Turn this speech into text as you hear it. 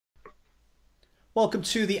Welcome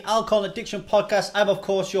to the Alcohol Addiction Podcast. I'm, of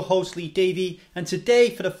course, your host, Lee Davey. And today,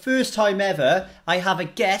 for the first time ever, I have a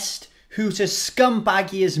guest who's as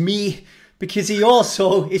scumbaggy as me because he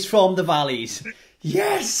also is from the valleys.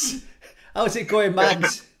 Yes! How's it going,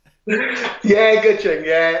 Mags? Yeah, good thing.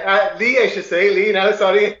 Yeah, Lee, I should say Lee now.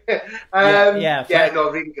 Sorry.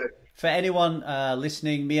 No, really good. For anyone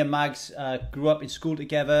listening, me and Mags grew up in school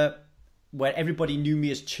together, where everybody knew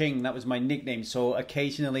me as Ching. That was my nickname. So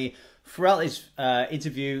occasionally, throughout this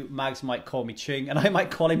interview, Mags might call me Ching, and I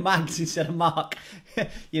might call him Mags instead of Mark.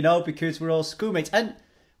 Because we're all schoolmates, and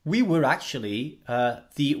we were actually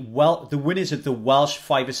the winners of the Welsh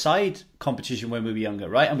five-a-side competition when we were younger,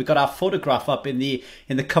 right? And we got our photograph up in the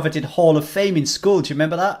coveted Hall of Fame in school. Do you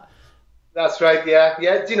remember that? That's right. Yeah.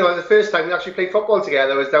 Do you know the first time we actually played football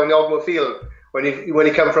together was down the Ogmore Field when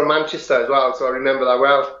he came from Manchester as well. So I remember that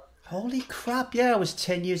well. Holy crap! Yeah, I was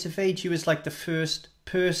 10 years of age. He was like the first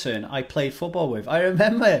person I played football with. I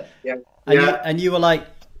remember. Yeah. And you were like,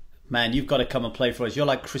 man, you've got to come and play for us. You're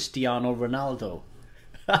like Cristiano Ronaldo.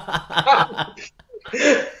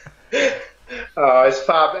 Oh, it's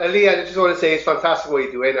fab. Lee, I just want to say it's fantastic what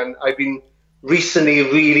you're doing, and I've been recently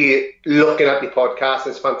really looking at the podcast.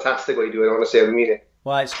 It's fantastic what you're doing. Honestly, I mean it.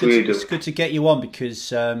 Well, it's good. It's good to get you on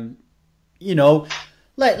because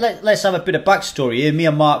let's have a bit of backstory here. Me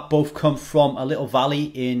and Mark both come from a little valley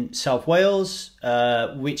in South Wales,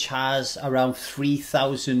 which has around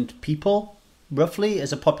 3,000 people, roughly,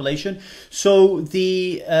 as a population. So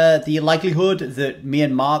the likelihood that me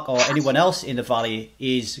and Mark or anyone else in the valley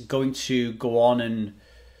is going to go on and,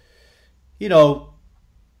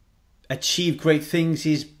 achieve great things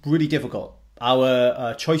is really difficult.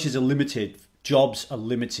 Our choices are limited. Jobs are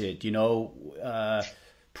limited,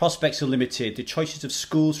 prospects are limited. The choices of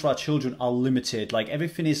schools for our children are limited. Like,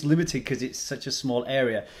 everything is limited because it's such a small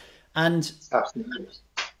area. And Absolutely.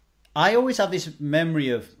 I always have this memory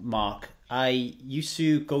of Mark. I used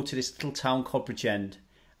to go to this little town called Bridgend,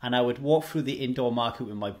 and I would walk through the indoor market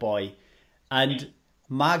with my boy, and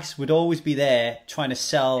Mags would always be there trying to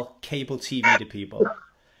sell cable TV to people.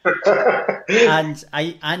 and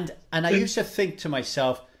I used to think to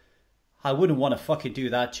myself, I wouldn't want to fucking do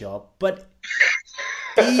that job, but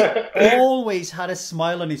he always had a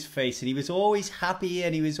smile on his face, and he was always happy,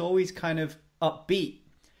 and he was always kind of upbeat.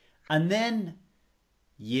 And then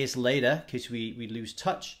years later, because we lose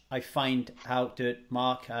touch, I find out that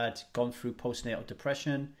Mark had gone through post-natal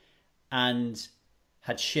depression and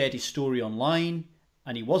had shared his story online,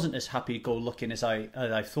 and he wasn't as happy-go-lucky as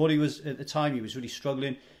I thought he was at the time. He was really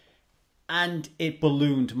struggling, and it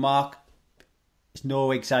ballooned. Mark, it's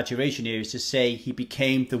no exaggeration here, is to say he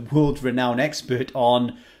became the world-renowned expert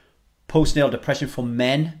on post-natal depression for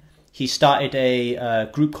men. He started a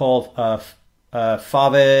group called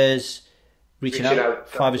Fathers Reaching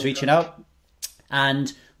Out,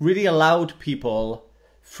 and really allowed people,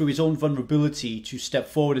 through his own vulnerability, to step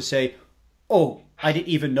forward and say, oh, I didn't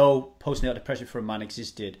even know postnatal depression for a man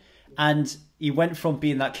existed. And he went from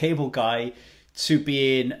being that cable guy to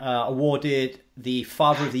being awarded the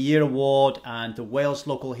Father of the Year award and the Wales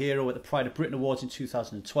Local Hero at the Pride of Britain Awards in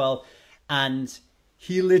 2012. And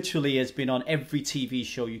he literally has been on every TV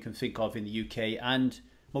show you can think of in the UK, and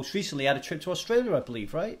most recently had a trip to Australia, I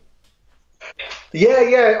believe, right?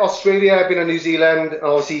 Yeah. Australia. I've been on New Zealand,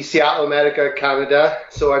 obviously Seattle, America, Canada.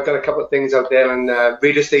 So I've done a couple of things out there on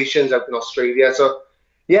radio stations out in Australia. So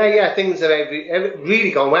yeah, things have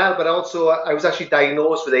really gone well. But also, I was actually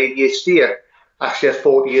diagnosed with ADHD actually at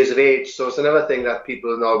 40 years of age. So it's another thing that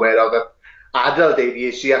people are not aware of. That adult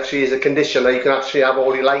ADHD actually is a condition that you can actually have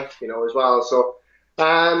all your life, as well. So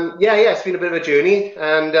it's been a bit of a journey,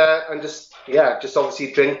 and just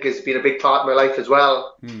obviously drink has been a big part of my life as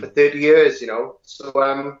well for 30 years,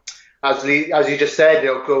 So as you just said,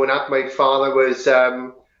 growing up, my father was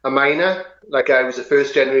a miner. Like, I was the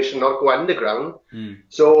first generation not to go underground.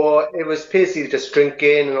 So it was basically just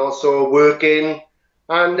drinking and also working.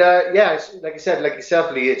 And like I said, like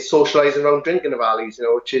yourself, Lee, it's socialising around drinking the valleys,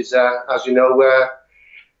 which is, as you know,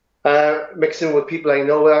 mixing with people I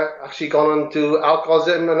know actually gone on to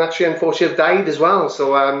alcoholism and actually unfortunately have died as well.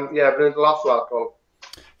 So I've learned a lot from alcohol.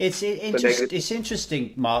 It's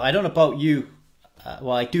interesting, Mark. I don't know about you.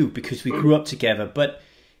 Well, I do, because we grew up together. But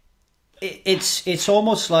it's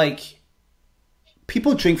almost like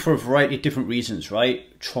people drink for a variety of different reasons,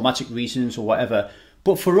 right? Traumatic reasons or whatever.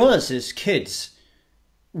 But for us as kids,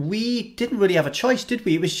 we didn't really have a choice, did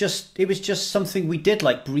we? It was just something we did,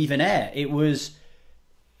 like breathing air.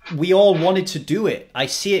 We all wanted to do it. I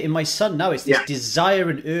see it in my son now. It's this desire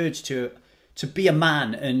and urge to be a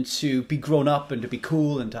man and to be grown up and to be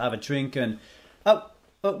cool and to have a drink. And at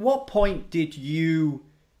what point did you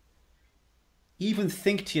even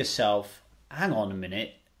think to yourself, hang on a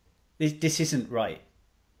minute, this isn't right?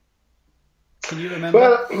 Can you remember?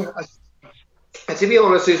 Well, to be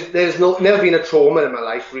honest, there's never been a trauma in my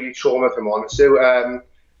life, really trauma, if I'm honest. So,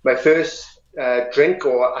 my first drink,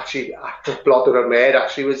 or actually blotted out my head,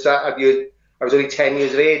 actually was I was only 10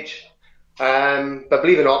 years of age. But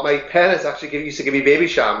believe it or not, my parents actually used to give me baby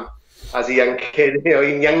sham as a young kid,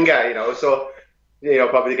 even younger, so,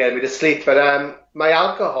 probably to get me to sleep. But my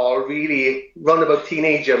alcohol really, run about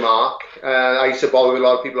teenager mark, I used to bother with a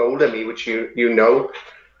lot of people older than me, which you know.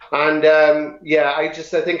 And I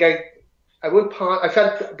think I wouldn't part. I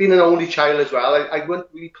felt being an only child as well. I wouldn't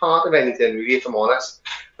really part of anything, really, if I'm honest.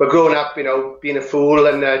 But growing up, being a fool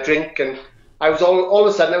and drink, and I was all of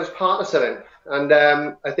a sudden I was part of something. And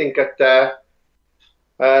I think that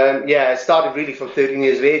it started really from 13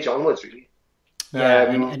 years of age onwards, really.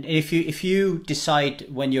 Yeah, and if you decide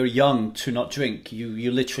when you're young to not drink,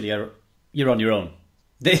 you literally you're on your own.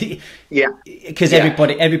 Yeah, because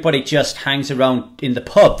everybody just hangs around in the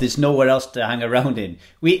pub. There's nowhere else to hang around in.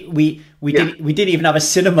 We didn't even have a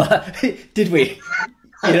cinema, did we?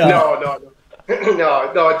 No.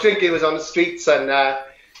 Drinking was on the streets, and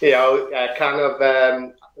kind of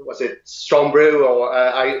was it strong brew or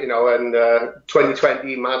and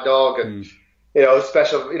 2020 Mad Dog and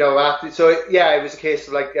special after. So it was a case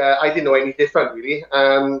of like I didn't know any different really.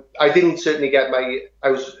 I didn't certainly get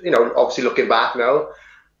I was obviously looking back now.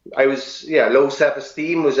 I was, low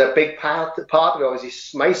self-esteem was a big part of it.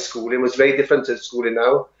 Obviously, my schooling was very different to schooling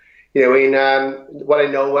now. What I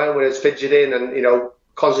know when I was fidgeting and,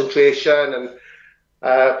 concentration and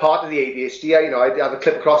part of the ADHD, I'd have a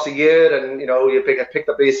clip across a year and, I picked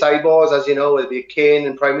up the sideboards, as you know, it'd be a cane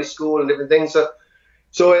in primary school and different things.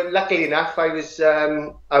 So luckily enough, I was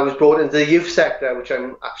brought into the youth sector, which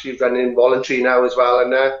I'm actually running voluntary now as well.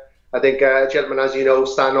 And I think a gentleman, as you know,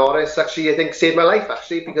 Stan Norris, actually, I think saved my life,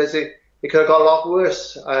 actually, because it could have got a lot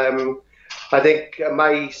worse. I think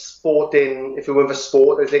my sporting, if it weren't for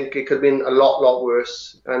sport, I think it could have been a lot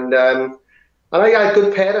worse. And I had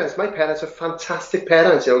good parents. My parents were fantastic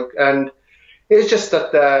parents, and it was just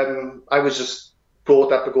that I was just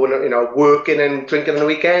brought up to going, working and drinking on the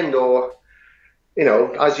weekend, or,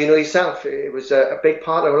 as you know yourself, it was a big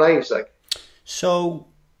part of our lives. Like, so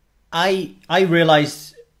I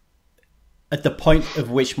realised at the point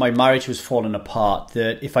of which my marriage was falling apart,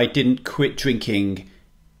 that if I didn't quit drinking,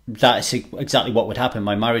 that's exactly what would happen.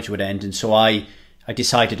 My marriage would end. And so I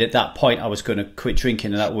decided at that point I was going to quit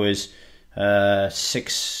drinking. And that was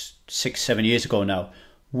 7 years ago now.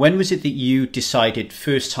 When was it that you decided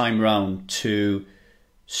first time round to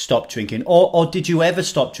stop drinking? Or did you ever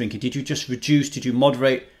stop drinking? Did you just reduce? Did you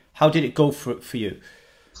moderate? How did it go for you?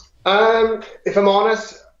 If I'm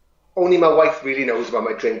honest, only my wife really knows about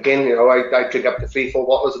my drinking. I drink up to 3-4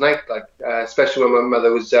 bottles a night, like especially when my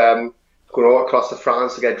mother was going all across to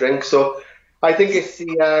France to get drinks. So I think it's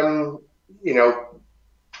the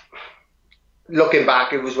looking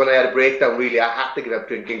back, it was when I had a breakdown. Really, I had to give up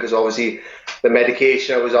drinking because obviously the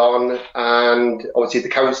medication I was on, and obviously the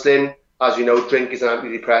counselling. As you know, drink is an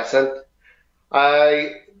antidepressant.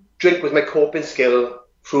 Drink was my coping skill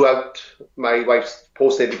throughout my wife's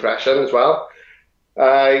post-natal depression as well.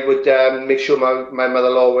 I would make sure my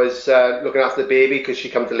mother-in-law was looking after the baby because she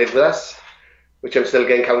come to live with us, which I'm still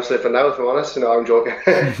getting counselling for now, if I'm honest. I'm joking.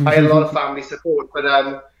 I had a lot of family support, but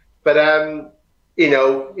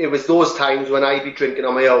it was those times when I'd be drinking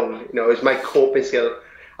on my own. It was my coping skill.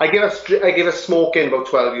 I gave up smoking about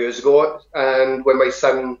 12 years ago, and when my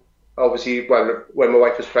son, obviously, when my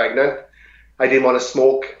wife was pregnant, I didn't want to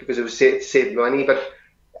smoke because it was save money, but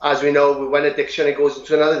as we know, with one addiction, it goes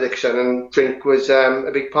into another addiction, and drink was a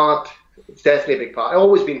big part. It's definitely a big part. I've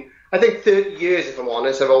always been, I think 30 years, if I'm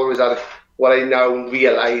honest, I've always had what I now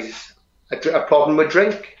realise a problem with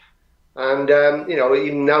drink. And,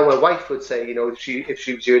 even now my wife would say, if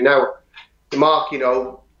she was here now, Mark, you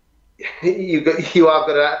have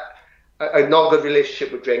got a not good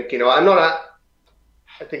relationship with drink.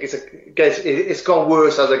 I think it's gone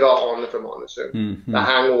worse as I got on, if I'm honest. So the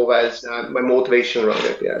hangovers, my motivation around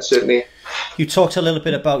it, yeah, certainly. You talked a little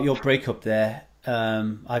bit about your breakup there.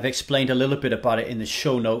 I've explained a little bit about it in the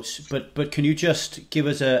show notes, but can you just give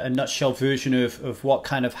us a nutshell version of what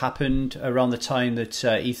kind of happened around the time that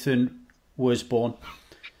Ethan was born?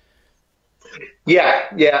 Yeah.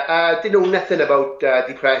 I didn't know nothing about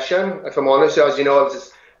depression, if I'm honest. So, as you know, I was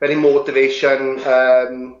just very motivation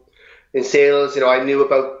in sales. I knew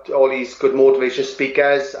about all these good motivation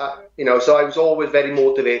speakers. So I was always very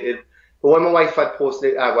motivated. But when my wife had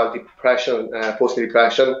post-natal depression,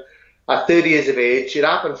 at 30 years of age, it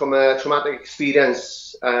happened from a traumatic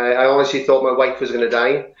experience. I honestly thought my wife was going to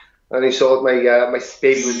die. and he thought my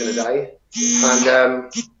baby was going to die.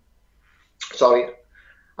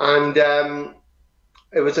 And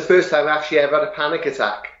it was the first time I actually ever had a panic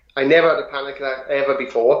attack. I never had a panic attack ever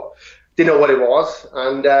before. Didn't know what it was,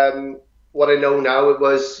 and what I know now, it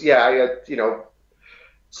was, I had,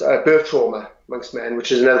 birth trauma amongst men,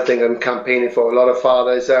 which is another thing I'm campaigning for. A lot of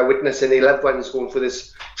fathers are witnessing their loved ones going through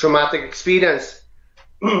this traumatic experience.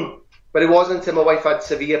 But it wasn't until my wife had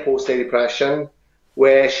severe post-natal depression,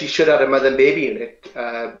 where she should have had a mother and baby in it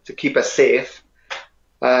to keep us safe.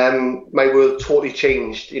 My world totally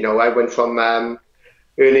changed. I went from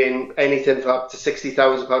earning anything for up to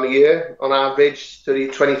 £60,000 a year on average,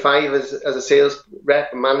 25 as a sales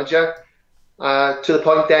rep and manager, to the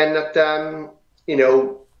point then that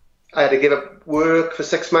I had to give up work for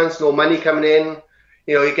 6 months, no money coming in.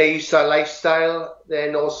 You get used to that lifestyle.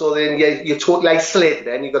 Then you're totally isolated.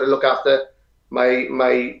 Then you've got to look after my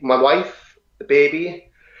wife, the baby.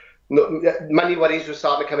 Money worries were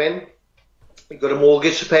starting to come in. You've got a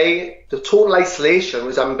mortgage to pay. The total isolation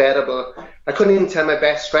was unbearable. I couldn't even tell my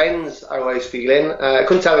best friends how I was feeling. I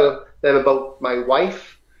couldn't tell them about my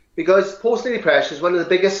wife, because post-natal depression is one of the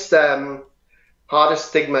biggest, hardest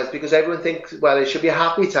stigmas, because everyone thinks, well, it should be a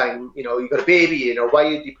happy time. You've got a baby, why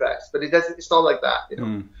are you depressed? But it doesn't. It's not like that,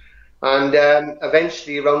 And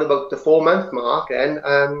eventually, around about the 4-month mark, then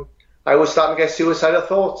I was starting to get suicidal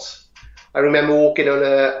thoughts. I remember walking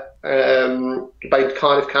on by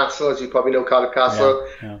Cardiff Castle, as you probably know Cardiff Castle,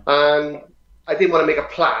 and I didn't want to make a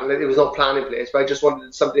plan. There was no plan in place, but I just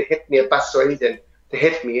wanted somebody to hit me, a bus or anything, to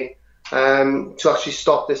hit me, to actually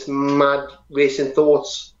stop this mad racing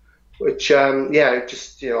thoughts, which,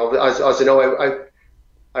 just, as you know,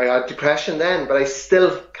 I had depression then, but I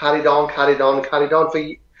still carried on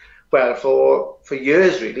for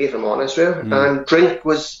years, really, if I'm honest with you. And drink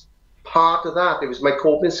was part of that. It was my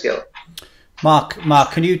coping skill. Mark,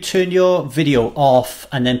 can you turn your video off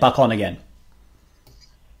and then back on again?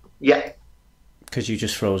 Yeah. Because you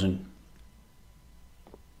just frozen.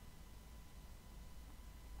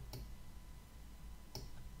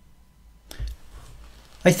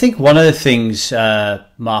 I think one of the things,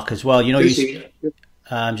 Mark, as well,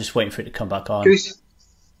 I'm just waiting for it to come back on.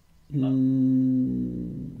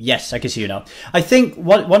 Yes, I can see you now. I think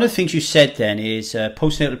one of the things you said then is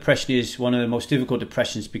postnatal depression is one of the most difficult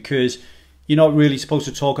depressions, because you're not really supposed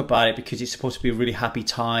to talk about it, because it's supposed to be a really happy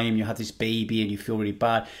time. You have this baby and you feel really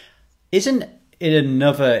bad. Isn't it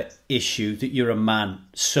another issue that you're a man?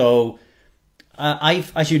 So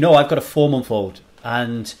as you know, I've got a 4-month-old,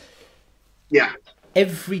 and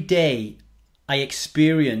every day I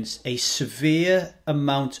experience a severe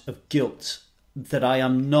amount of guilt that I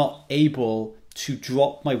am not able to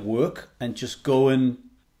drop my work and just go and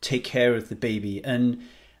take care of the baby. And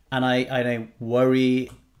I worry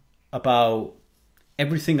about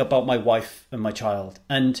everything about my wife and my child.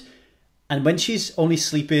 And when she's only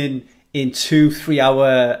sleeping in 2-3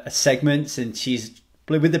 hour segments and she's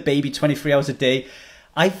with the baby 23 hours a day,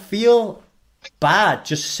 I feel bad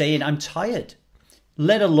just saying I'm tired,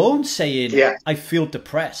 let alone saying I feel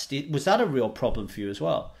depressed. Was that a real problem for you as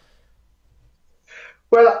well?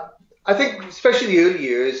 Well, I think especially the early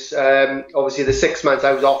years, obviously the 6 months,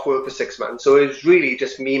 I was off work for 6 months. So it was really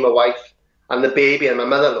just me, my wife and the baby and my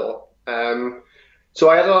mother-in-law. So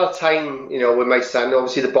I had a lot of time, with my son.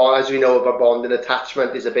 Obviously the bond, as we know, of a bond and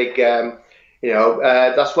attachment is a big,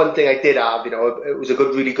 that's one thing I did have, it was a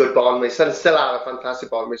really good bond. My son still had a fantastic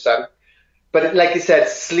bond with my son. But like you said,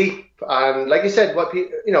 sleep, and like you said,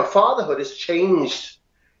 fatherhood has changed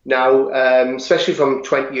now, especially from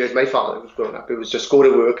 20 years my father was growing up. It was just go to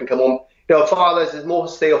work and come home. Fathers, there's more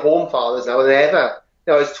stay-at-home fathers now than ever.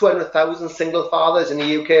 There's 200,000 single fathers in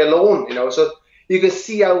the UK alone, so you can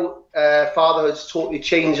see how fatherhood's totally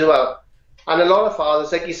changed as well. And a lot of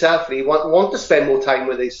fathers, like yourself, Lee, want to spend more time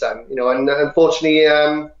with their son, and unfortunately,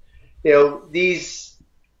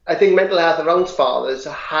 I think mental health around fathers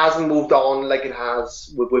hasn't moved on like it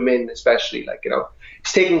has with women, especially.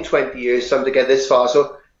 It's taken 20 years for them to get this far.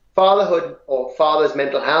 So fatherhood, or father's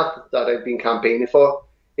mental health, that I've been campaigning for,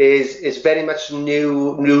 is very much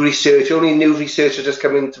new research. Only new research are just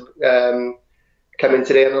coming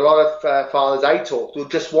today, and a lot of fathers I talk to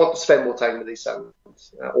just want to spend more time with their sons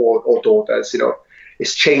or daughters.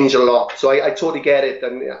 It's changed a lot. So I totally get it,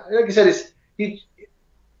 and like I said,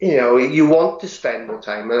 you want to spend more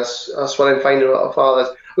time. And that's what I'm finding. A lot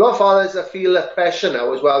of fathers feel the pressure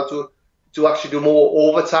now as well to actually do more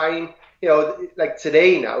overtime. Like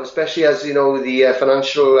today now, especially as the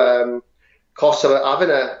financial costs of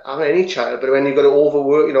having any child. But when you've got to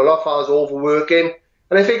overwork, a lot of fathers are overworking,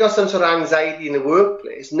 and if they got some sort of anxiety in the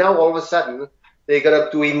workplace, now all of a sudden they got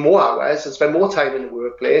to do even more hours and spend more time in the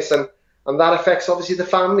workplace, and that affects obviously the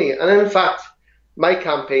family. And in fact, my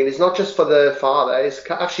campaign is not just for the father, it's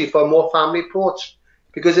actually for a more family approach.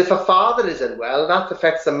 Because if a father is unwell, that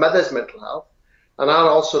affects the mother's mental health, and that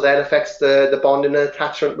also then affects the bonding and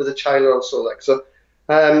attachment with the child also. Like so,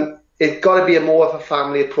 it's got to be a more of a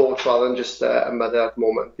family approach rather than just a mother at the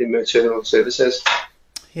moment in maternal services.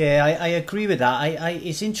 Yeah, I agree with that.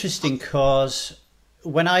 It's interesting because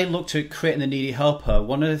when I looked at creating the needy helper,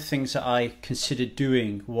 one of the things that I considered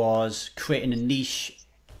doing was creating a niche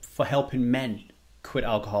for helping men quit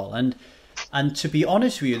alcohol. And to be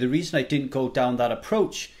honest with you, the reason I didn't go down that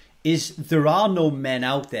approach is there are no men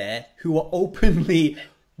out there who are openly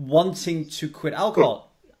wanting to quit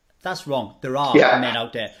alcohol. That's wrong. There are men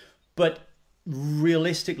out there, but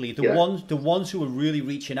realistically, the ones who are really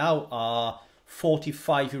reaching out are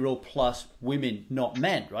 45-year-old plus women, not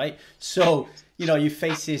men, right? So, you know, you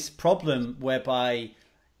face this problem whereby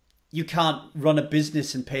you can't run a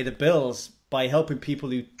business and pay the bills by helping people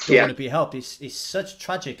who don't want to be helped. It's such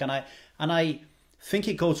tragic. And I think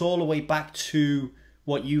it goes all the way back to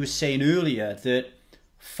what you were saying earlier, that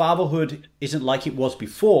fatherhood isn't like it was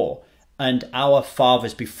before. And our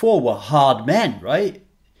fathers before were hard men, right?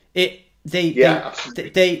 They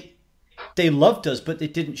loved us, but they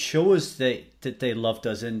didn't show us that they loved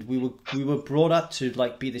us, and we were brought up to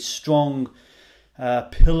like be this strong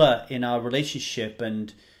pillar in our relationship,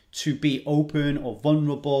 and to be open or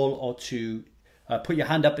vulnerable, or to put your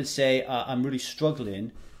hand up and say, "I'm really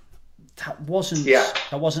struggling." That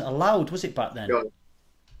wasn't allowed, was it, back then?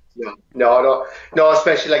 No.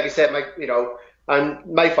 Especially like you said, and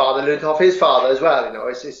my father learned off his father as well. You know,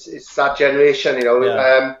 it's that generation. You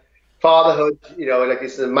know. Fatherhood, you know, like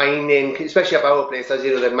it's the mining, especially up our place, as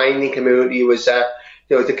you know, the mining community was, you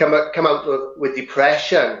know, to come out with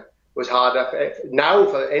depression was harder now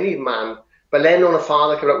for any man. But then on a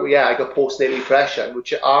father coming up with, I got post-natal depression,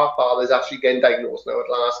 which our father's actually getting diagnosed now at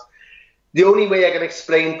last. The only way I can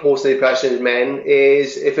explain post-natal depression in men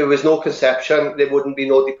is if there was no conception, there wouldn't be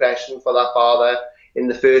no depression for that father in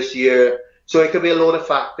the first year. So it could be a lot of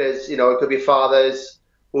factors, you know, it could be fathers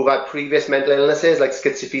who've had previous mental illnesses like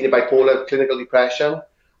schizophrenia, bipolar, clinical depression,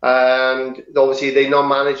 and obviously they're not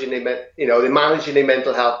managing they're managing their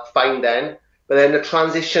mental health fine then, but then the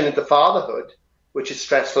transition into fatherhood, which is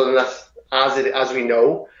stressful enough as we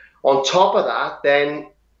know, on top of that, then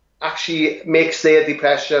actually makes their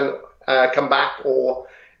depression come back or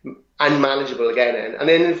unmanageable again. And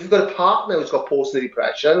then if you've got a partner who's got post-natal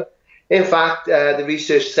depression, in fact, the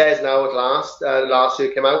research says now at last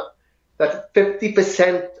year came out, that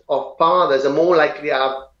 50% of fathers are more likely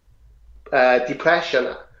to have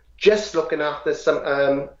depression just looking after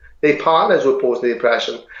some their partners with post-natal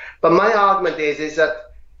depression. But my argument is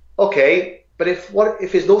that, okay, but if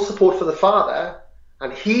there's no support for the father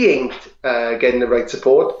and he ain't getting the right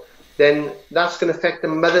support, then that's going to affect the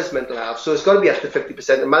mother's mental health. So it's got to be up to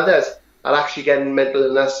 50% of mothers are actually getting mental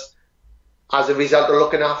illness as a result of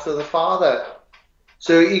looking after the father.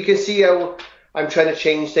 So you can see how I'm trying to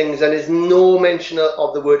change things, and there's no mention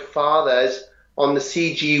of the word fathers on the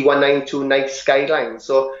CG 1929 guidelines.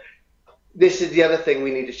 So this is the other thing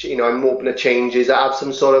we need to, I'm hoping to change, is have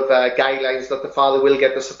some sort of guidelines that the father will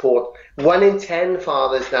get the support. 1 in 10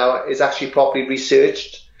 fathers now is actually properly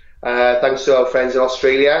researched, thanks to our friends in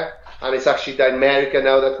Australia, and it's actually down in America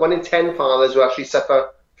now that 1 in 10 fathers will actually suffer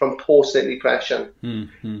from post-natal depression.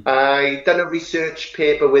 I done a research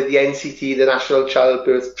paper with the NCT, the National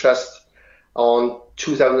Childbirth Trust, on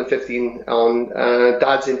 2015 on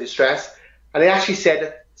dads in distress, and they actually said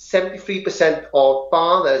that 73% of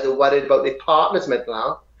fathers are worried about their partner's mental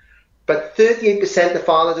health, but 38% of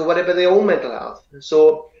fathers are worried about their own mental health.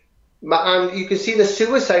 So, and you can see the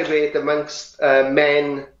suicide rate amongst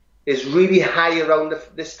men is really high around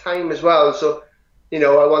this time as well. So, I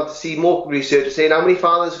want to see more research saying how many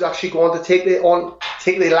fathers actually go on to take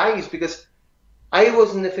their lives, because I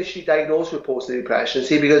wasn't officially diagnosed with post-natal depression,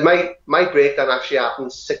 because my breakdown actually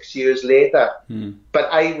happened 6 years later. But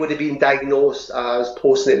I would have been diagnosed as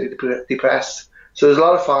post-natal depressed. So there's a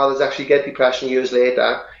lot of fathers actually get depression years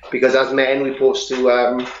later, because as men we're supposed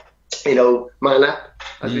to, man up,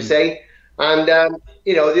 as we say. And,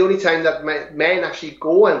 the only time that men actually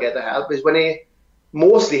go and get the help is when it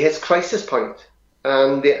mostly hits crisis point.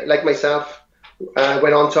 And they, like myself,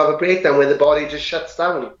 went on to have a breakdown where the body just shuts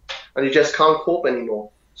down and you just can't cope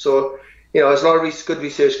anymore. So, there's a lot of good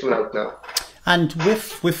research coming out now. And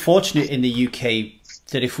we're fortunate in the UK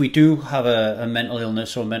that if we do have a mental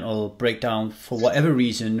illness or mental breakdown for whatever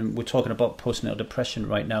reason, we're talking about postnatal depression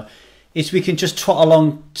right now, is we can just trot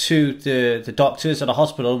along to the doctors at a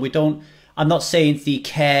hospital. I'm not saying the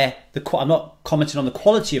care, I'm not commenting on the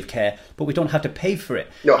quality of care, but we don't have to pay for it.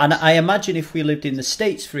 No. And I imagine if we lived in the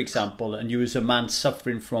States, for example, and you was a man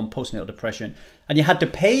suffering from postnatal depression, and you had to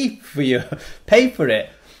pay for it,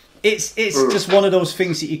 it's just one of those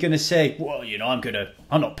things that you're going to say, well, you know,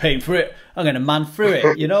 I'm not paying for it. I'm going to man through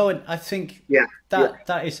it, you know. And I think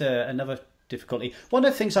that is another difficulty. One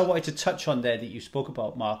of the things I wanted to touch on there that you spoke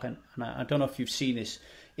about, Mark, and I don't know if you've seen this,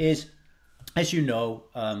 is, as you know,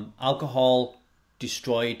 alcohol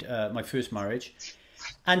destroyed my first marriage,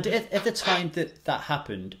 and at the time that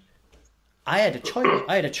happened, I had a choice.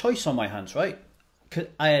 I had a choice on my hands, right? 'Cause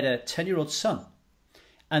I had a 10-year-old son,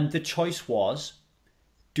 and the choice was: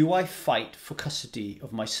 do I fight for custody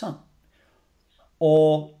of my son,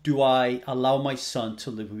 or do I allow my son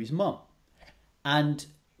to live with his mum? And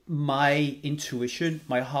my intuition,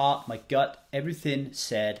 my heart, my gut, everything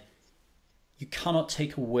said, you cannot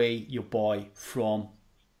take away your boy from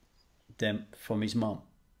his mum,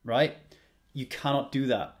 right? You cannot do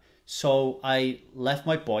that. So I left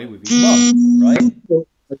my boy with his mum, right?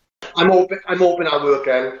 I'm open at work,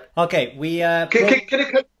 then. Okay, we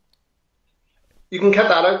you can cut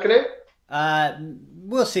that out, can you?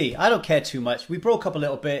 We'll see. I don't care too much. We broke up a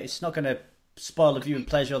little bit. It's not going to spoil the viewing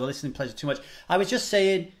pleasure or the listening pleasure too much. I was just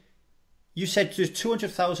saying, you said there's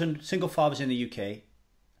 200,000 single fathers in the UK.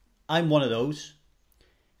 I'm one of those.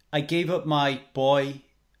 I gave up my boy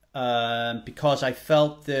because I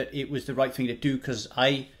felt that it was the right thing to do, because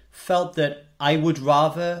I felt that I would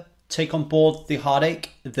rather take on board the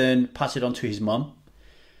heartache than pass it on to his mum.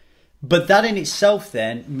 But that in itself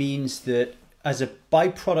then means that as a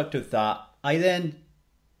byproduct of that, I then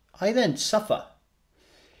suffer.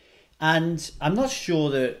 And I'm not sure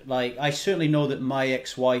that, like, I certainly know that my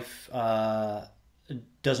ex-wife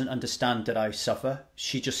doesn't understand that I suffer.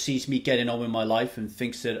 She just sees me getting on with my life and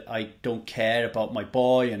thinks that I don't care about my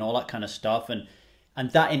boy and all that kind of stuff. And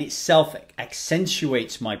that in itself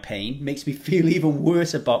accentuates my pain, makes me feel even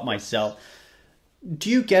worse about myself.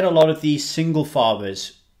 Do you get a lot of these single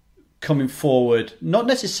fathers coming forward, not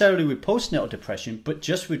necessarily with postnatal depression, but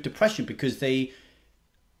just with depression, because they,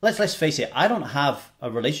 let's face it, I don't have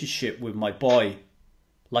a relationship with my boy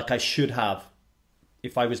like I should have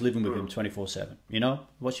if I was living with him 24/7, you know?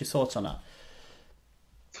 What's your thoughts on that?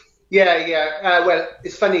 Yeah. Well,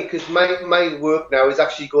 it's funny because my work now is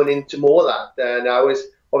actually going into more of that. Now is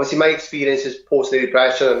obviously my experience is postnatal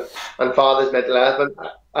depression and father's mental health.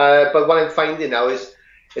 But what I'm finding now is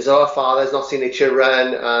a lot of fathers not seeing their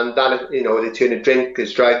children, and that, you know, they turn to drink,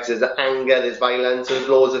 there's drugs, there's anger, there's violence, there's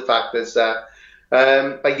loads of factors.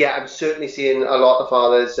 But yeah, I'm certainly seeing a lot of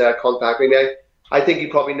fathers contact me. I think you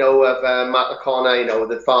probably know of Matt O'Connor, you know,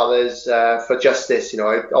 the Fathers for Justice. You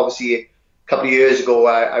know, obviously a couple of years ago,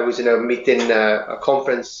 I was in a meeting, a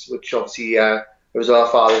conference, which obviously there was a lot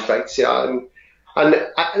of fathers' rights. And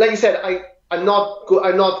like I said, I'm not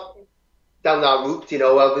down that route, you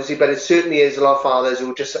know, obviously, but it certainly is a lot of fathers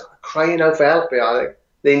who are just crying out for help.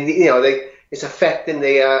 It's affecting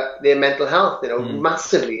their mental health, you know,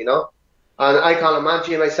 massively, you know. And I can't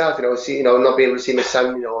imagine myself, you know, not being able to see my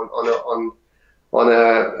son, you know, on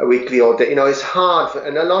a weekly or day. You know, it's hard,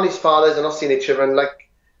 and a lot of these fathers are not seeing their children like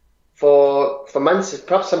for months,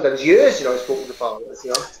 perhaps sometimes years. You know, I've spoken to fathers.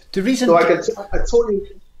 You know, the reason. So I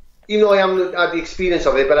totally, even though I haven't had the experience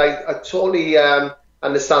of it, but I totally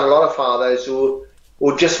understand a lot of fathers who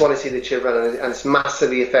just want to see their children, and it's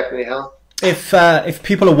massively affecting their health. If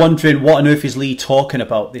people are wondering what on earth is Lee talking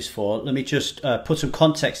about this for, let me just put some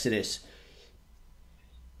context to this.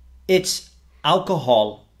 It's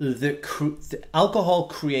alcohol. Alcohol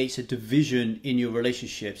creates a division in your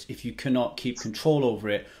relationships if you cannot keep control over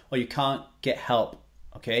it, or you can't get help.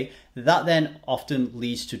 Okay, that then often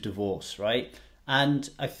leads to divorce, right? And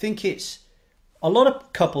I think it's a lot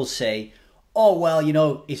of couples say, oh, well, you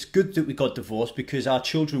know, it's good that we got divorced because our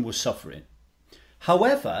children were suffering.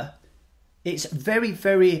 However, it's very,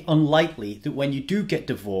 very unlikely that when you do get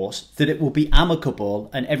divorced, that it will be amicable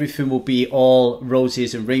and everything will be all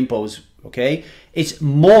roses and rainbows, okay? It's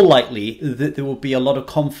more likely that there will be a lot of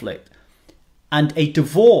conflict. And a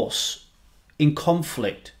divorce in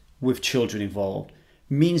conflict with children involved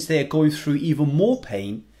means they're going through even more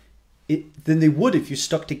pain than they would if you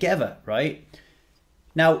stuck together, right?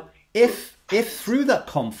 Now, if through that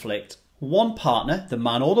conflict, one partner, the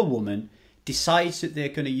man or the woman, decides that they're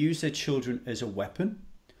going to use their children as a weapon,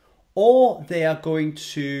 or they are going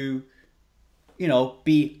to, you know,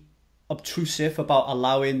 be obtrusive about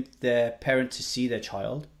allowing their parent to see their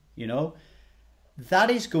child, you know, that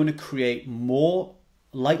is going to create more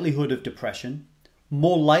likelihood of depression,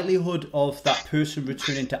 more likelihood of that person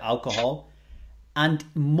returning to alcohol, and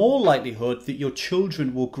more likelihood that your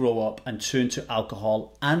children will grow up and turn to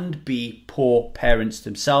alcohol and be poor parents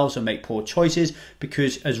themselves and make poor choices,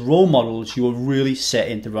 because as role models, you are really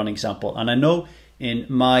setting the wrong example. And I know in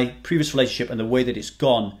my previous relationship and the way that it's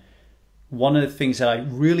gone, one of the things that I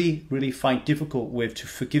really, really find difficult with to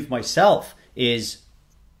forgive myself is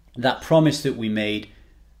that promise that we made,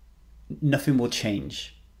 nothing will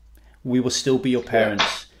change. We will still be your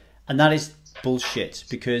parents. And that is bullshit,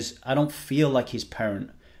 because I don't feel like his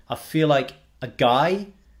parent. I feel like a guy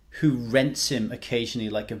who rents him occasionally,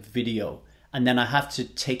 like a video, and then I have to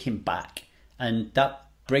take him back, and that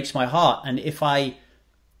breaks my heart. And if I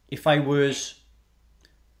was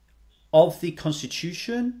of the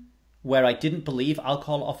constitution where I didn't believe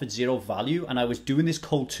alcohol offered zero value and I was doing this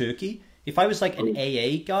cold turkey, if I was like an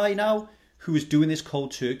AA guy now who was doing this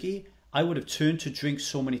cold turkey, I would have turned to drink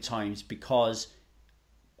so many times because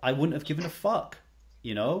I wouldn't have given a fuck,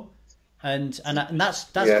 you know? And that's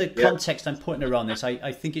the context I'm putting around this.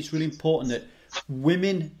 I think it's really important that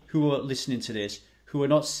women who are listening to this, who are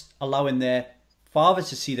not allowing their fathers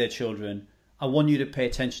to see their children, I want you to pay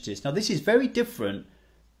attention to this. Now, this is very different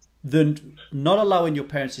than not allowing your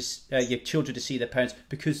parents, your children to see their parents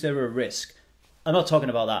because they're a risk. I'm not talking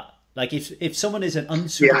about that. Like if someone is an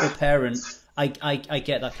unsuitable parent, I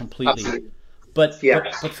get that completely. Absolutely.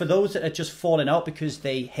 But for those that are just falling out because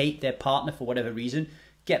they hate their partner for whatever reason,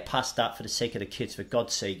 get past that for the sake of the kids. For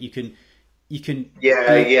God's sake, you can. You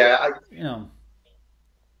know.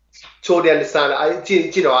 Totally understand.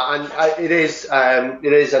 You know, and it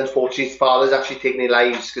is unfortunate. Fathers actually taking their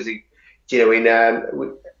lives because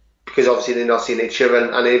because obviously they're not seeing their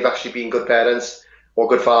children and they've actually been good parents or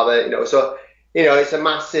good father. You know, so you know it's a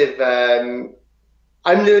massive.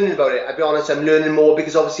 I'm learning about it. I'll be honest, I'm learning more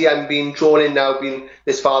because obviously I'm being drawn in now, being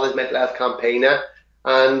this father's mental health campaigner,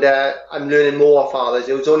 and I'm learning more of fathers.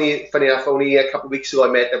 It was only, funny enough, only a couple of weeks ago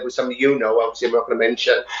I met up with somebody you know, obviously I'm not going to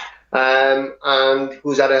mention, and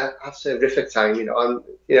who's had a horrific time,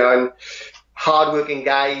 and hard-working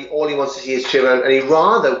guy, all he wants to see is children, and he'd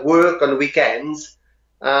rather work on the weekends,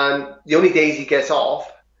 the only days he gets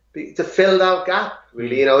off, to fill that gap,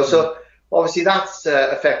 really, so obviously that's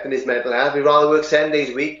affecting his mental health. He'd rather work 7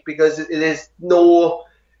 days a week because there's no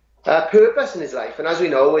purpose in his life. And as we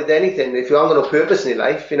know, with anything, if you haven't got no purpose in your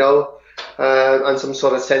life, and some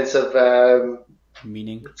sort of sense of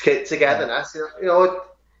meaning, togetherness,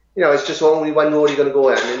 it's just only one road you're going to go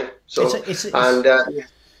in. So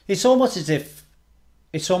it's almost as if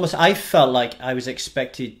I felt like I was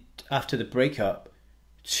expected after the breakup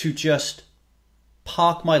to just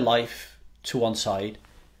park my life to one side,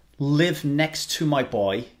 live next to my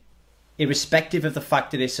boy, irrespective of the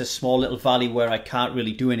fact that it's a small little valley where I can't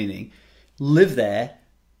really do anything. Live there,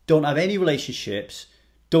 don't have any relationships,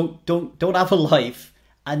 don't have a life,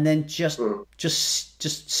 and then just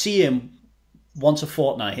see him once a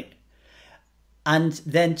fortnight. And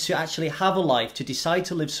then to actually have a life, to decide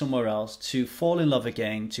to live somewhere else, to fall in love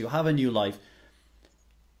again, to have a new life.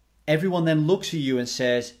 Everyone then looks at you and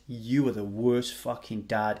says, you are the worst fucking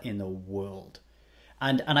dad in the world.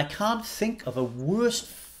 And I can't think of a worse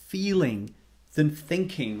feeling than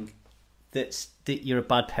thinking that you're a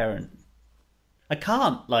bad parent. I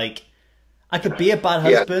can't. Like, I could be a bad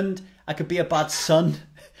husband, I could be a bad son,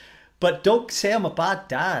 but don't say I'm a bad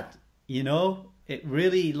dad, It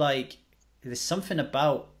really, there's something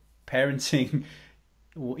about parenting,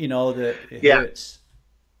 that it hurts.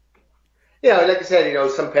 Yeah, like I said,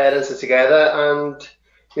 some parents are together and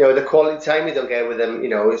the quality time you don't get with them,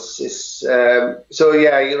 so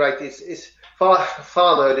yeah, you're right. It's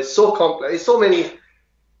fatherhood is so complex. There's so many.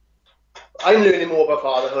 I'm learning more about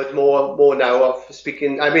fatherhood more now. Of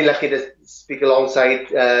speaking, I've been lucky to speak alongside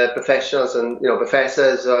professionals and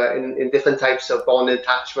professors in different types of bond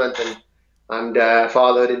attachment and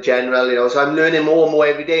fatherhood in general. So I'm learning more and more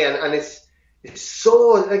every day, and it's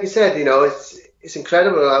so, like I said, it's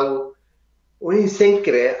incredible how when you think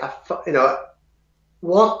of it,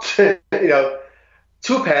 what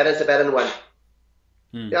two parents are better than one.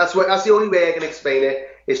 That's the only way I can explain it.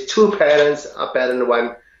 Is two parents are better than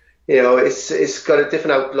one. It's got a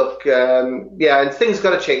different outlook. And things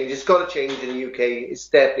got to change. It's got to change in the UK. It's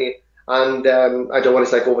definitely, and I don't want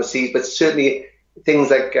to say overseas, but certainly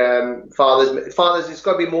things like fathers. It's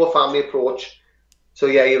got to be more family approach. So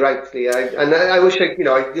yeah, you're right. And I wish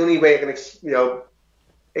the only way I can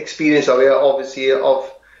experience of it, obviously,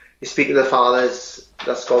 is speaking to the fathers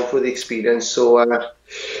that's gone through the experience. So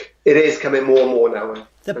it is coming more and more now.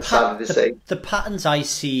 The patterns I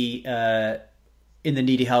see in the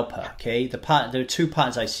needy helper, okay? There are two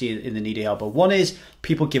patterns I see in the needy helper. One is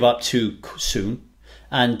people give up too soon,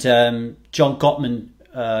 and John Gottman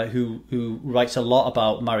who writes a lot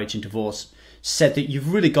about marriage and divorce, said that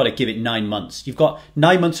you've really got to give it 9 months. You've got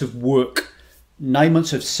 9 months of work, 9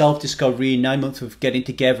 months of self-discovery, 9 months of getting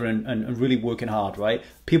together and really working hard, right?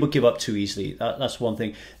 People give up too easily. That's one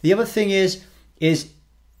thing. The other thing is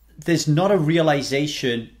there's not a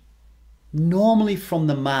realization normally from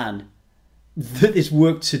the man that there's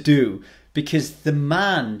work to do, because the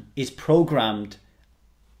man is programmed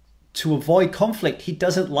to avoid conflict. He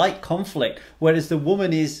doesn't like conflict, whereas the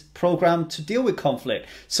woman is programmed to deal with conflict.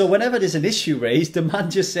 So whenever there's an issue raised, the man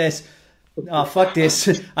just says, "Oh, fuck this,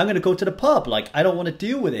 I'm going to go to the pub. Like, I don't want to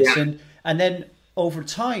deal with this." Yeah. And then over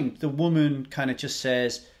time, the woman kind of just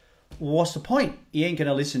says, "Well, what's the point? He ain't going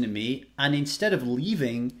to listen to me." And instead of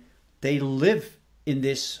leaving, they live in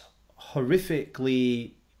this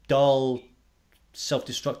horrifically dull,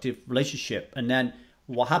 self-destructive relationship. And then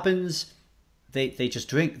what happens? They just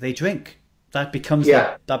drink. They drink. That becomes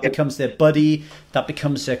becomes their buddy. That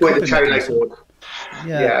becomes their coping mechanism.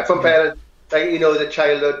 From parents, like, you know, the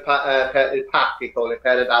childhood pack, we call it,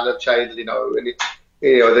 parent, adult, child. You know, and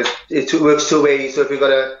it works two ways. So if you've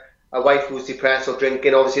got a wife who's depressed or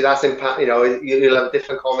drinking, obviously that's impact. You know, you'll have a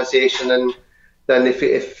different conversation than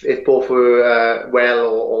if both were well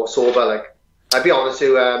or sober. Like, I'd be honest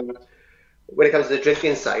with you. When it comes to the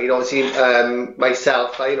drinking side, obviously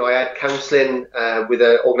myself, I had counselling with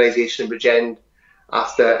an organisation in Bridgend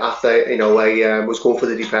after I was going for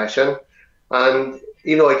the depression, and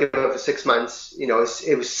I gave it up for 6 months.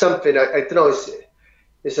 It was something I don't know.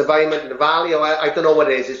 It's environment in the valley, or I don't know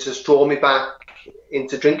what it is. It's just drawn me back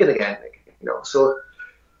into drinking again. So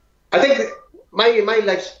I think my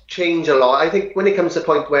life's changed a lot. I think when it comes to the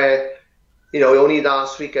point where only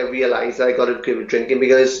last week I realised that I got to quit drinking,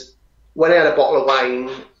 because when I had a bottle of wine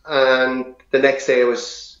and the next day I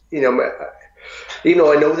was, even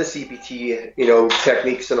though I know the CBT,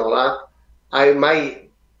 techniques and all that,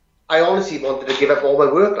 I honestly wanted to give up all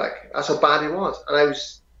my work. Like, that's how bad it was. And I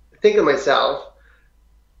was thinking to myself,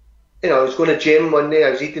 I was going to gym one day, I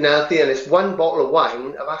was eating healthy, and this one bottle of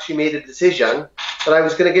wine, I've actually made a decision that I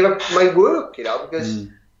was going to give up my work, because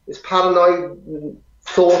this paranoid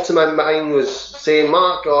thoughts in my mind was saying,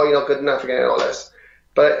 "Mark, oh, you're not good enough again," all this.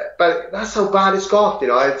 But that's how bad it's got.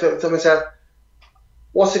 I thought to myself,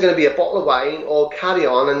 what's it going to be, a bottle of wine or carry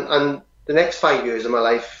on? And the next 5 years of my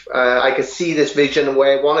life, I could see this vision of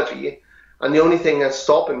where I want to be. And the only thing that's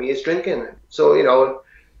stopping me is drinking. So,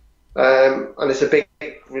 and it's a big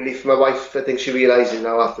relief for my wife. I think she realises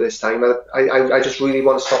now after this time, I just really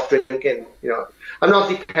want to stop drinking. I'm not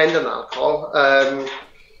dependent on alcohol.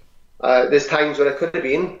 There's times when I could have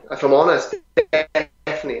been, if I'm honest,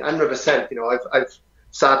 definitely, 100%. I've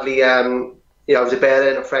sadly, I was a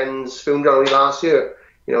bearer in a friend's funeral only last year.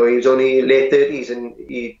 He was only late 30s and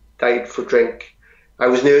he died for drink. I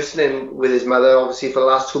was nursing him with his mother, obviously, for the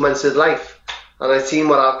last 2 months of his life. And I've seen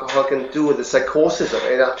what alcohol can do with the psychosis of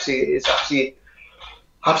it. It's absolutely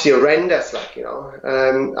horrendous,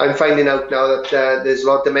 I'm finding out now that there's a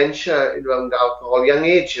lot of dementia around alcohol, young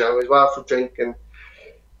age, as well, for drink. And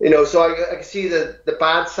so I can see the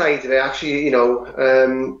bad side of it, actually,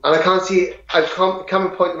 and I can't see, I've come a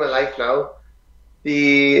point in my life now,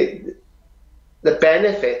 the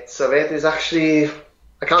benefits of it is actually,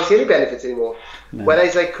 I can't see any benefits anymore,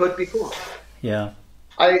 whereas I could before. Yeah.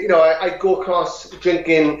 I'd go across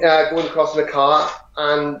drinking, going across in a car,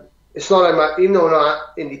 and it's not, even though I'm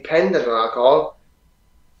not independent on alcohol,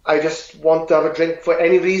 I just want to have a drink for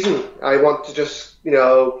any reason. I want to just,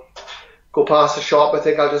 go past the shop. I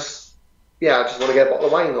think I just want to get a bottle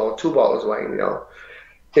of wine or 2 bottles of wine.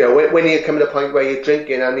 When you come to the point where you're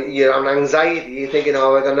drinking and you're on anxiety, you're thinking,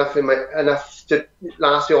 "Oh, I got enough to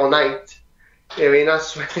last me all night."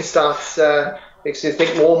 That's when it starts makes you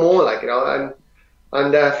think more and more,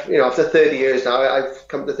 and after 30 years now, I've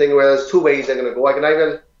come to think, well, there's 2 ways I'm going to go. I can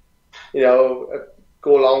either,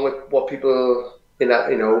 go along with what people,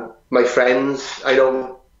 my friends. I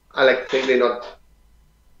like to think they're not.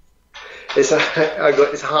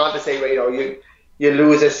 It's hard to say, but you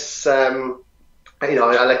lose this. I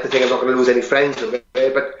like to think I'm not going to lose any friends, but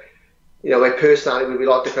my personality will be a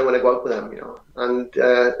lot different when I go out with them, and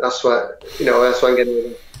that's what I'm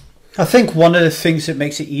getting. I think one of the things that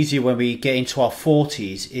makes it easier when we get into our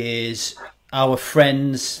 40s is our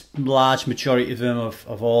friends, large majority of them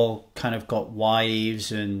have all kind of got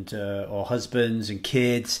wives and or husbands and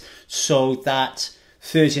kids, so that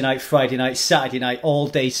Thursday night, Friday night, Saturday night, all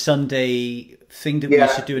day Sunday thing that we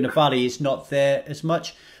used to do in the valley is not there as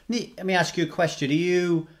much. Let me ask you a question. Are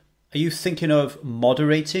you thinking of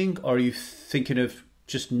moderating, or are you thinking of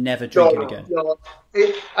just never drinking again? No.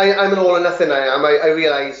 I'm an all or nothing. I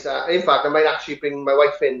realise, in fact, I might actually bring my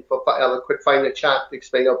wife in for have a quick 5-minute chat to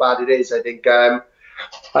explain how bad it is. I think I'm,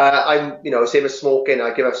 same as smoking.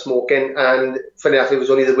 I give up smoking, and funny enough, it was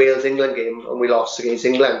only the Wales-England game, and we lost against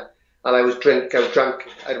England. And I was drunk out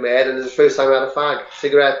of my head, and it was the first time I had a fag,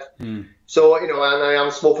 cigarette. So, and I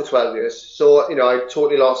haven't smoked for 12 years. So, I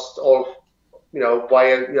totally lost all,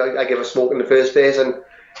 why I gave up smoking in the first place. And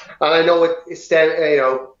I know it's then,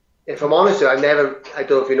 if I'm honest with you, I don't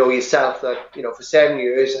know if you know yourself that, for 7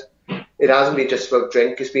 years, it hasn't been just about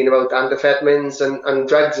drink. It's been about amphetamines and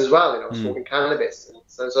drugs as well, smoking cannabis.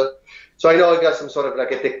 So I know I got some sort of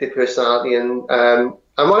like addicted personality. And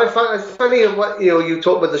what I find it's funny, you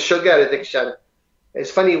talk about the sugar addiction.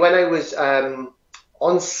 It's funny, when I was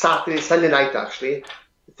on Sunday night actually,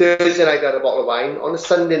 Thursday night I had a bottle of wine. On a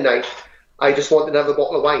Sunday night, I just wanted another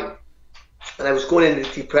bottle of wine. And I was going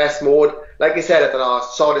into depressed mode. Like I said, I thought, I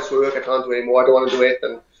saw this work, I can't do it anymore, I don't want to do it.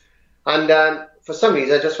 And for some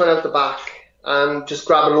reason, I just went out the back and just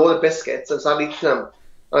grabbed a load of biscuits and started eating them.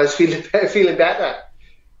 And I was feeling better.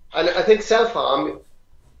 And I think self-harm,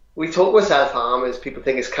 we talk about self-harm as people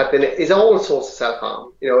think it's cutting it, is all sorts of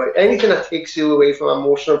self-harm. Anything that takes you away from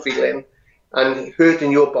emotional feeling and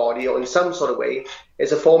hurting your body or in some sort of way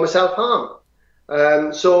is a form of self-harm.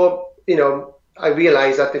 So, I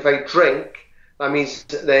realise that if I drink, that means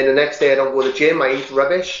then the next day I don't go to the gym, I eat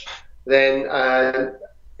rubbish, then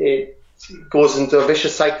it goes into a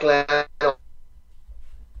vicious cycle.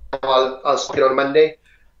 I'll stop it on Monday.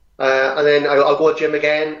 And then I'll go to the gym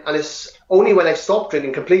again, and it's only when I stop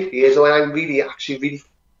drinking completely is when I'm really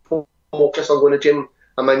focused on going to the gym,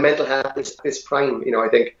 and my mental health is prime. I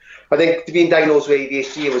think being diagnosed with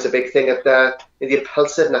ADHD was a big thing at the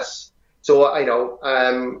impulsiveness. So I know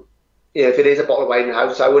if it is a bottle of wine in the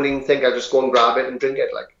house, I wouldn't even think I'd just go and grab it and drink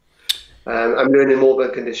it. I'm learning more about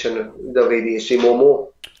the condition of ADHD more and more.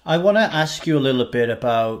 I want to ask you a little bit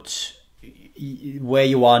about where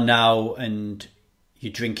you are now and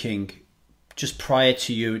your drinking just prior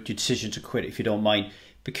to your decision to quit, if you don't mind,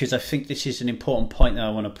 because I think this is an important point that I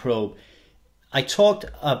want to probe. I talked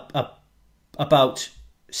about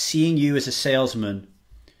seeing you as a salesman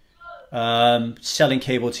selling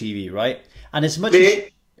cable TV, right? And as much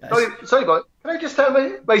Sorry, boy. Can I just tell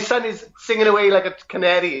my son is singing away like a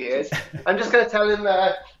canary he is. I'm just going to tell him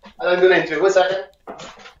I'm doing an interview. What's that?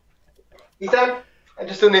 Ethan? I'm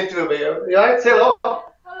just doing an interview with you. You alright? Say hello.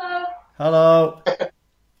 Hello. Hello. Can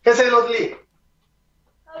I say hello to Lee?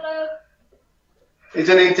 Hello. He's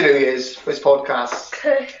doing an interview for his podcast.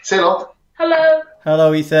 Okay. Say hello. Hello.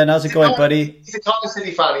 Hello, Ethan. How's it going, buddy? He's a Cardiff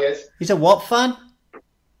City fan, he is. He's a what fan?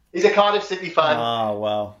 He's a Cardiff City fan. Oh,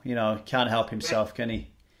 well, can't help himself, can he?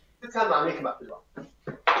 Tell man, make him up as well.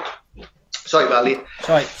 Sorry, Valley.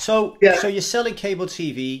 Sorry. So you're selling cable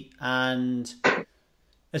TV, and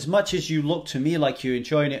as much as you look to me like you're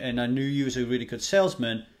enjoying it, and I knew you was a really good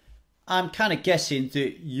salesman, I'm kind of guessing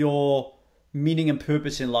that your meaning and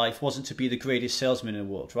purpose in life wasn't to be the greatest salesman in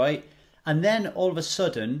the world, right? And then all of a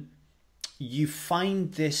sudden, you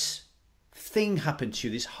find this thing happen to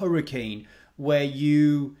you, this hurricane, where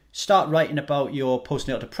you start writing about your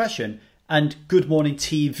postnatal depression, and Good Morning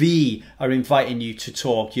TV are inviting you to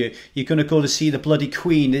talk. You're going to go to see the bloody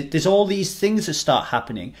Queen. There's all these things that start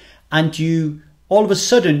happening, and you all of a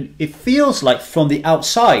sudden, it feels like from the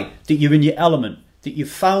outside that you're in your element, that you've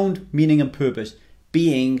found meaning and purpose,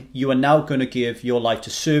 being you are now going to give your life to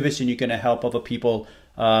service, and you're going to help other people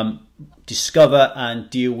discover and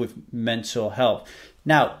deal with mental health.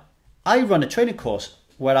 Now, I run a training course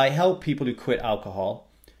where I help people who quit alcohol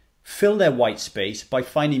fill their white space by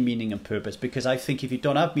finding meaning and purpose, because I think if you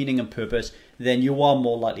don't have meaning and purpose, then you are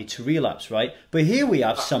more likely to relapse, right? But here we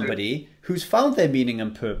have somebody who's found their meaning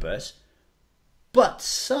and purpose, but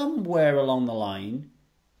somewhere along the line,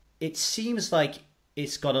 it seems like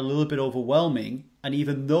it's got a little bit overwhelming, and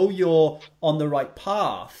even though you're on the right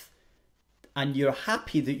path and you're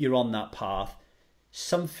happy that you're on that path,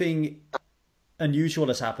 something unusual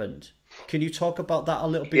has happened. Can you talk about that a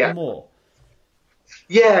little bit more?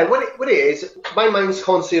 Yeah, what it is, my mind's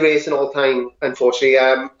constantly racing all the time, unfortunately.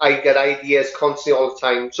 I get ideas constantly all the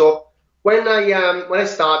time. So when I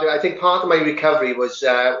started, I think part of my recovery was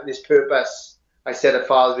this purpose. I said at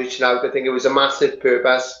father reaching out, I think it was a massive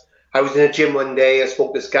purpose. I was in a gym one day, I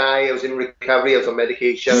spoke to this guy, I was in recovery, I was on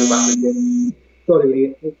medication.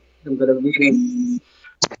 Sorry, I'm going to really...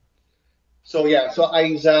 So yeah, so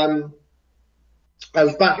I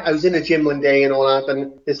was in the gym one day and all that,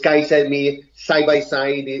 and this guy said to me, side by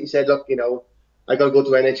side, he said, look, I got to go to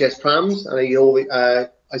NHS prams. And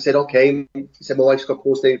I said, okay. He said, my wife's got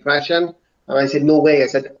post-natal depression. And I said, no way. I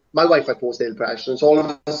said, my wife had postnatal depression. So all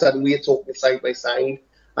of a sudden, we are talking side by side.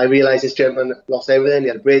 I realised this gentleman lost everything. He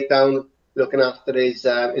had a breakdown looking after his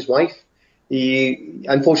wife. He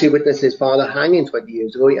unfortunately witnessed his father hanging 20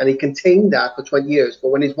 years ago, and he contained that for 20 years. But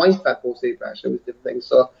when his wife had postnatal depression, it was different things.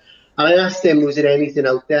 So I asked him, was there anything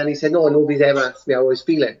out there? And he said, no, nobody's ever asked me how I was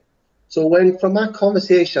feeling. So when from that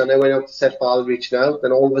conversation, I went out to Set Father reaching out,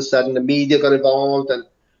 and all of a sudden the media got involved, and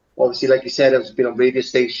obviously, like you said, I've been on radio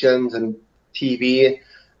stations and TV.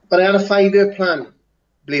 But I had a 5-year plan,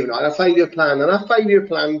 believe it or not. I had a 5-year plan, and that 5-year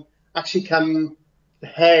plan actually came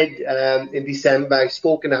ahead in December. I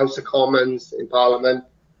spoke in the House of Commons in Parliament,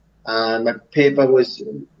 and my paper was,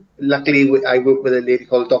 luckily, I work with a lady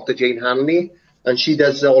called Dr. Jane Hanley, and she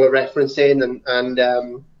does all the referencing and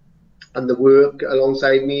the work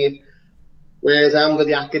alongside me. Whereas I'm with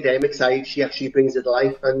the academic side, she actually brings it to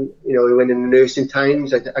life. And, you know, when in the Nursing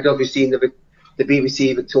Times, I don't know if you've seen the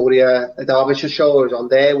BBC Victoria Derbyshire show. I was on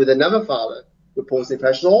there with another father with postnatal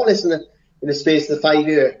depression, all this in the space of the 5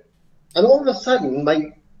 year. And all of a sudden,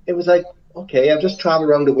 it was like, okay, I've just travelled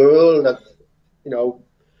around the world. You know,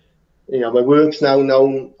 my work's now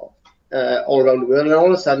known all around the world. And all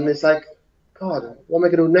of a sudden, it's like, God, what am I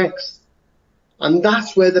going to do next? And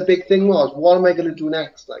that's where the big thing was. What am I going to do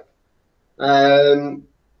next? And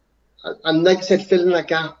like I said, filling that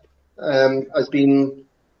gap has been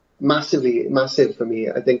massive for me.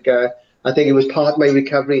 I think it was part of my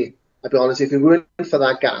recovery. I'll be honest, if it weren't for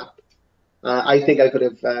that gap, I think I could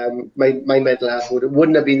have my mental health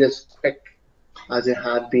wouldn't have been as quick as it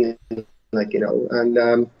had been.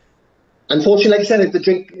 And unfortunately, like I said,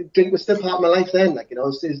 the drink was still part of my life then.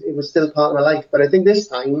 It was still part of my life. But I think this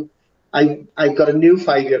time I've got a new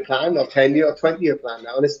 5-year plan, or 10-year or 20-year plan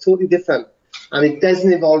now, and it's totally different. And it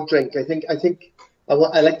doesn't involve drink. I think I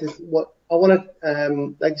like this. What I want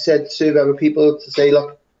to, like I said, serve other people to say,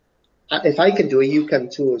 look, if I can do it, you can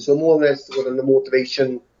too. So more or less on the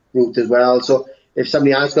motivation route as well. So if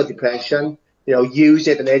somebody has got depression, use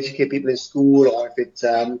it and educate people in school, or if it's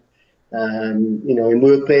in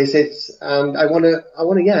workplaces. And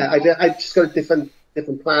I just got a different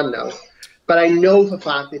plan now. But I know for a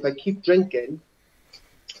fact if I keep drinking,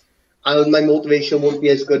 my motivation won't be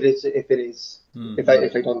as good as if it is. If I do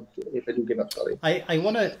give up. Sorry. I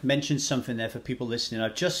want to mention something there for people listening.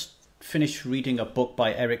 I've just finished reading a book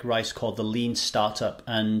by Eric Rice called The Lean Startup,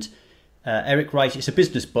 and Eric Rice, it's a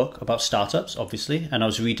business book about startups, obviously, and I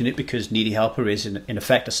was reading it because Needy Helper is in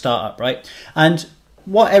effect a startup, right? And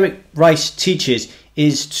what Eric Rice teaches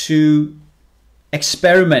is to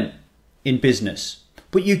experiment in business,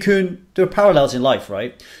 but there are parallels in life,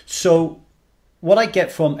 right? So what I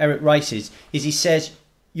get from Eric Rice is he says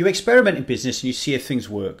you experiment in business and you see if things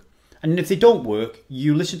work. And if they don't work,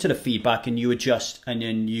 you listen to the feedback and you adjust, and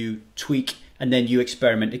then you tweak, and then you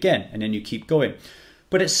experiment again, and then you keep going.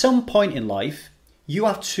 But at some point in life, you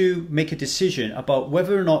have to make a decision about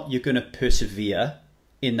whether or not you're going to persevere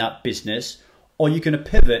in that business, or you're going to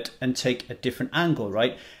pivot and take a different angle,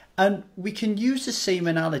 right? And we can use the same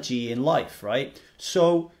analogy in life, right?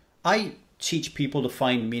 So I teach people to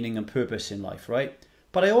find meaning and purpose in life, right?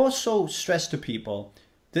 But I also stress to people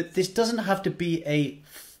that this doesn't have to be a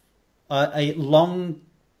long,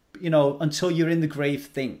 until you're in the grave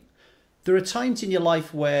thing. There are times in your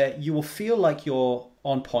life where you will feel like you're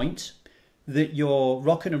on point, that you're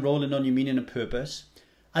rocking and rolling on your meaning and purpose,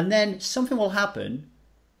 and then something will happen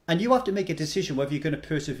and you have to make a decision whether you're going to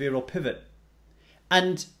persevere or pivot.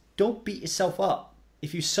 And don't beat yourself up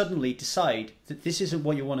if you suddenly decide that this isn't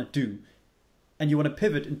what you want to do and you want to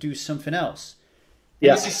pivot and do something else.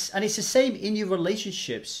 Yeah. And it's the same in your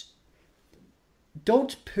relationships.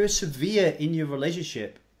 Don't persevere in your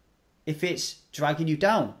relationship if it's dragging you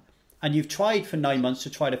down and you've tried for 9 months to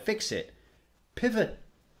try to fix it. Pivot.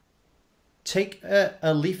 Take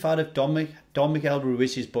a leaf out of Don Miguel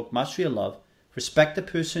Ruiz's book, Mastery of Love. Respect the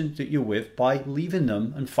person that you're with by leaving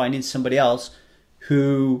them and finding somebody else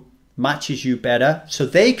who matches you better so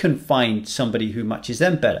they can find somebody who matches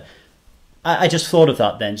them better. I just thought of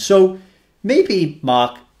that then. So maybe,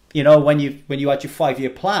 Mark, when you had your 5-year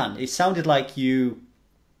plan, it sounded like you,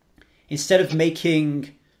 instead of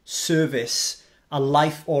making service a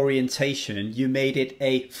life orientation, you made it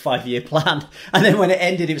a 5-year plan. And then when it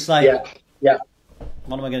ended, it was like, yeah.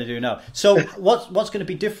 What am I going to do now? So what's going to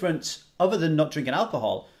be different, other than not drinking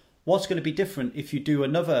alcohol? What's going to be different if you do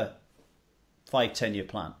another 5-10 year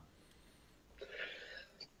plan?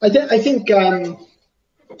 I think I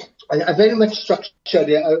very much structured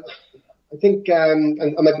it. I think I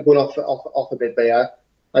might be going off a bit there.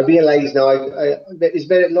 I realise now there's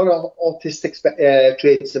been a lot of autistic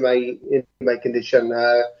traits in my condition.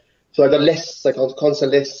 So I got lists, I got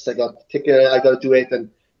constant lists, I got ticket, I got to do it. And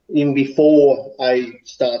even before I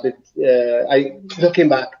started, looking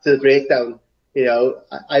back to the breakdown,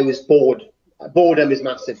 I was bored. Boredom is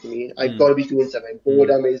massive for me. I've got to be doing something.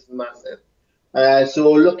 Boredom is massive.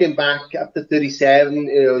 So looking back after 37,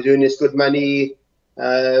 I was earning this good money,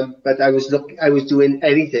 but I was doing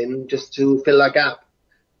anything just to fill that gap.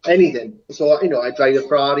 Anything. So, I drive a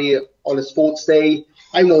Ferrari on a sports day.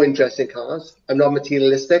 I have no interest in cars. I'm not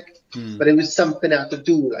materialistic, but it was something I had to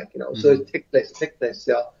do, so tick this.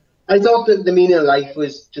 Yeah. I thought that the meaning of life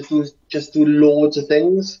was just do loads of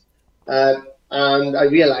things. And I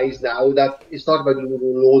realize now that it's not about doing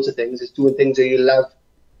loads of things. It's doing things that you love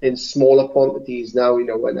in smaller quantities now,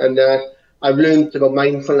 and I've learned about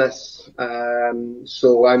mindfulness.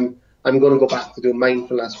 So I'm going to go back to doing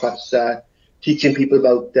mindfulness, perhaps, teaching people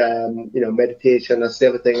about, meditation. That's the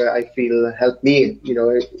other thing I feel helped me,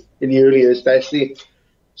 in the early years especially.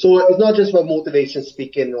 So it's not just about motivation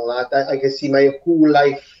speaking and all that. I can see my whole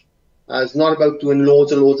life as not about doing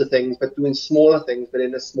loads and loads of things, but doing smaller things, but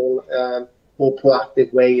in a small, more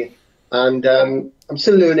proactive way. And I'm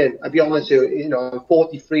still learning. I'll be honest with you, I'm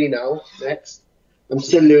 43 now, next. I'm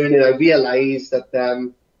still learning. I realise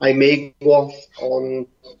that I may go off on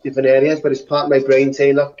different areas, but it's part of my brain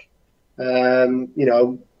saying, look,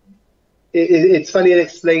 it's funny to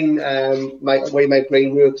explain my way my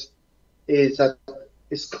brain works is that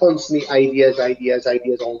it's constantly ideas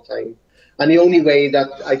all the time. And the only way that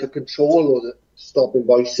I could control those stopping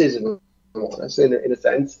voices, in a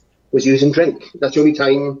sense, was using drink. That's the only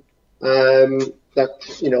time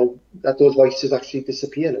that those voices actually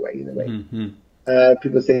disappear in a way. Mm-hmm.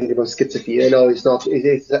 People think about schizophrenia. No, it's not.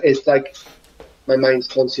 It's like my mind's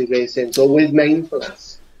constantly racing. So with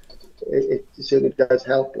mindfulness, it certainly does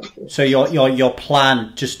help. So your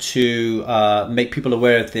plan, just to make people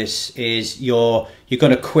aware of this, is you're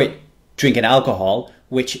going to quit drinking alcohol,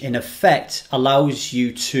 which in effect allows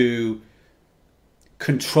you to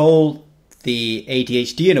control the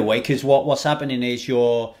ADHD in a way, because what's happening is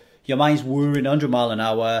your mind's whirring 100 miles an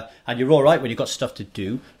hour, and you're all right when you've got stuff to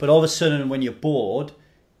do, but all of a sudden when you're bored,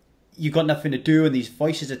 you've got nothing to do, and these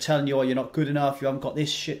voices are telling you, oh, you're not good enough, you haven't got this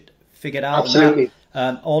shit figured out. Absolutely.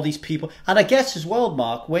 All these people, and I guess as well,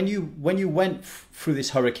 Mark, when you went through this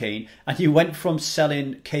hurricane and you went from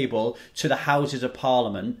selling cable to the Houses of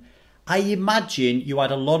Parliament, I imagine you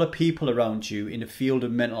had a lot of people around you in the field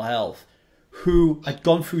of mental health who had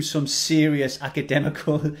gone through some serious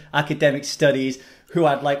academic studies, who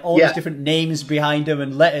had like all these different names behind them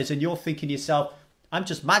and letters, and you're thinking to yourself, I'm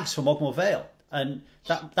just Mags from Ogmore Vale, and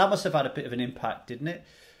that must have had a bit of an impact, didn't it?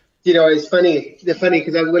 It's funny. It's funny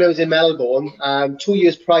because when I was in Melbourne, 2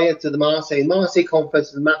 years prior to the Marseille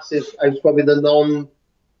conference was massive. I was probably the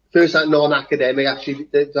first non-academic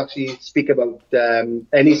to actually speak about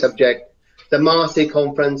any subject. The Marseille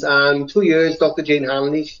conference, and 2 years, Dr. Jane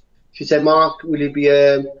Hanley, she said, Mark, will you be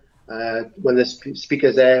one of the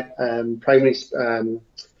speakers there, primary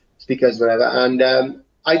speakers, whatever. And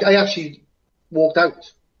I actually walked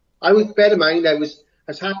out. Bear in mind, I was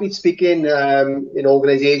happy speaking in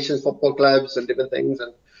organisations, football clubs and different things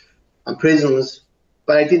and prisons,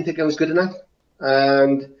 but I didn't think I was good enough.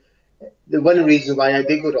 And the one reason why I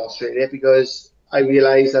did go to Australia, because I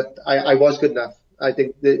realised that I was good enough. I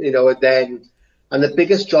think that, then, and the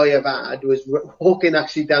biggest joy I've had was walking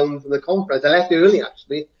actually down from the conference. I left early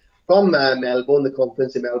actually from Melbourne, the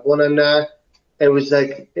conference in Melbourne, and it was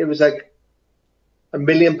like £1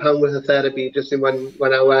 million worth of therapy just in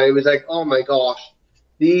one hour. It was like, oh my gosh.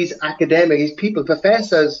 These academics, these people,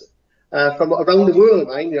 professors from around the world,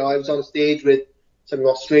 right? I was on a stage with some in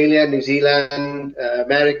Australia, New Zealand,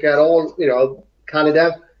 America, all,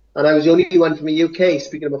 Canada, and I was the only one from the UK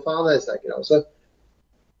speaking to my fathers,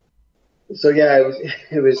 So yeah,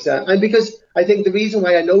 it was, and because I think the reason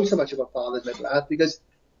why I know so much about fathers mental health, because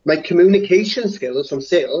my communication skills from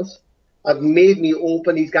sales have made me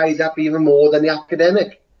open these guys up even more than the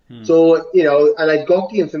academic. So, and I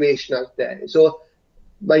got the information out there. So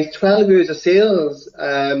my 12 years of sales,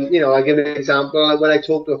 I'll give an example. When I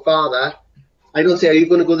talk to a father, I don't say, are you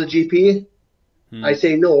going to go to the GP? I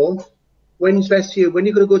say, no. When's best for you? When are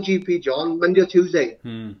you going to go GP, John? Monday or Tuesday?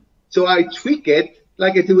 So I tweak it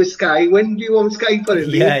like I do with Sky. When do you want Sky for it?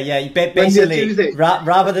 Yeah. Basically,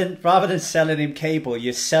 rather than selling him cable,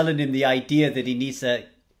 you're selling him the idea that he needs to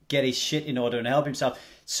get his shit in order and help himself.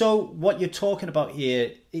 So what you're talking about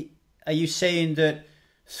here, are you saying that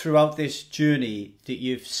throughout this journey that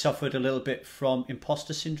you've suffered a little bit from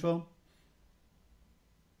imposter syndrome?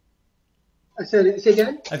 I said, say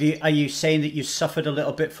again? Are you saying that you suffered a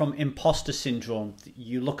little bit from imposter syndrome?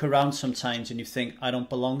 You look around sometimes and you think, I don't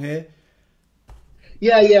belong here?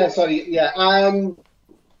 Sorry, yeah.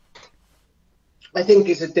 I think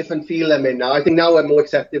it's a different field I'm in now. I think now I'm more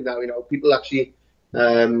accepted now. People actually.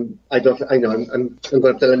 I don't. I know. I'm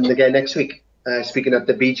going to London again next week. Speaking at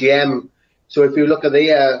the BGM. So if you look at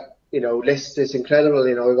the list, it's incredible.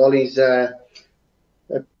 With all these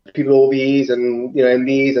people OBEs and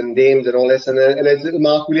MBs and dames and all this, and there's little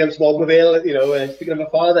Mark Williams Mogmobile. Speaking of my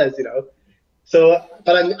fathers. So,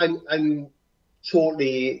 but I'm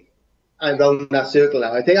totally around that circle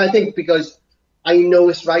now. I think because I know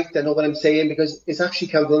it's right. I know what I'm saying because it's actually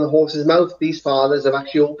come from the horse's mouth. These fathers have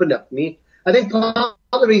actually opened up to me. I think part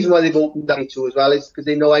of the reason why they've opened up to me too as well is because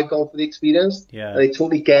they know I've gone for the experience. Yeah. And they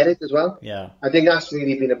totally get it as well. Yeah. I think that's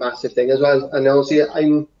really been a massive thing as well. And obviously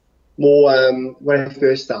I'm more, when I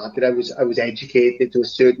first started, I was educated to a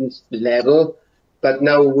certain level. But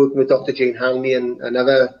now working with Dr. Jane Hanley and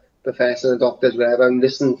other professors and doctors, wherever, I'm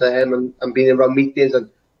listening to them and being around meetings and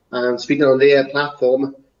speaking on their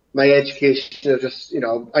platform, my education is just,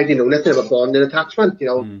 I didn't know nothing about bond and attachment,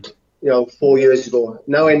 4 years ago.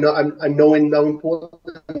 Now I'm knowing how important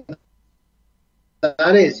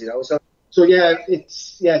that is, So yeah,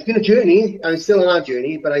 it's been a journey. I'm still on our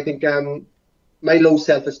journey, but I think my low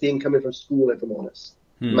self-esteem coming from school, if I'm honest,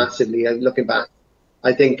 massively. Looking back,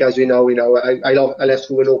 I think, as we know, I left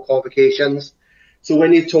school with no qualifications. So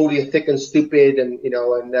when you're told you're thick and stupid, and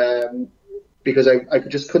because I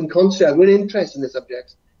just couldn't concentrate, I wasn't interested in the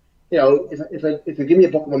subjects. If you give me a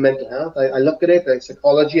book on mental health, I look at it, like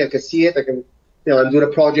psychology, I can see it, I can, I'm doing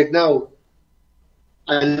a project now.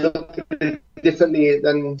 I look at it differently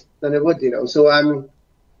than I would, So I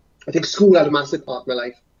think school had a massive part of my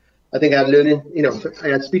life. I think I had learning, I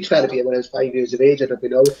had speech therapy when I was 5 years of age. I don't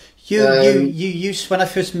know. You when I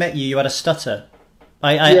first met you, you had a stutter.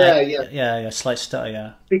 Yeah, slight stutter,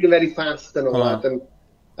 yeah. Speaking very fast and all that,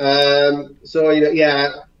 and so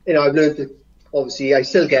I've learned to. Obviously, I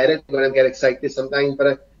still get it when I get excited sometimes,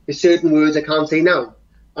 but there's certain words I can't say now.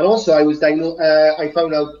 And also, I was diagnosed. I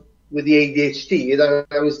found out with the ADHD that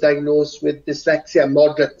I was diagnosed with dyslexia,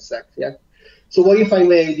 moderate dyslexia. So what you find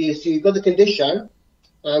with ADHD, you've got the condition,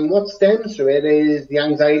 and what stems from it is the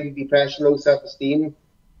anxiety, depression, low self-esteem,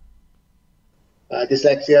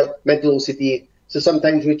 dyslexia, mental OCD. So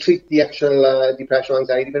sometimes we treat the actual depression or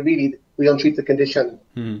anxiety, but really we don't treat the condition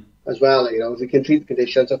as well. We can treat the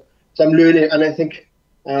condition. So I'm learning, and I think,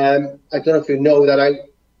 I don't know if you know that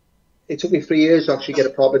it took me 3 years to actually get a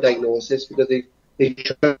proper diagnosis because they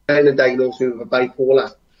tried to diagnose me with a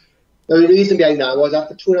bipolar. Now, the reason behind that was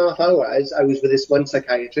after 2.5 hours, I was with this one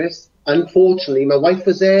psychiatrist. Unfortunately, my wife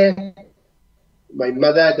was there, my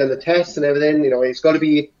mother had done the tests and everything, it's got to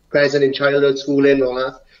be present in childhood, schooling and all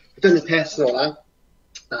that. I've done the tests and all that,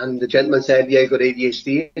 and the gentleman said, yeah, you've got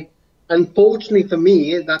ADHD. Unfortunately for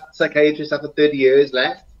me, that psychiatrist after 30 years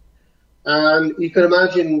left. And you can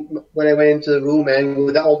imagine when I went into the room and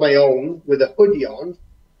with that on my own, with a hoodie on,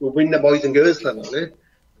 with Winter Boys and Girls Club on it.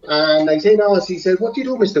 And I said, he said, what do you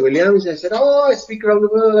do, Mr. Williams? I said, I speak around the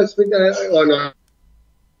world. No,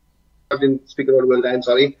 I didn't speak around the world then,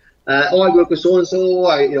 sorry. I work with so-and-so,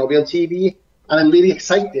 I'll be on TV. And I'm really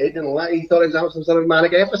excited and all that. He thought I was having some sort of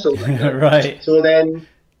manic episode. Like that. Right. So then,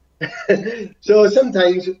 so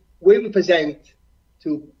sometimes when we present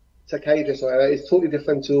to psychiatrists, it's totally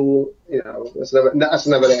different to, that's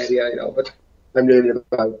another area, but I'm learning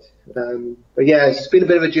about. But yeah, it's been a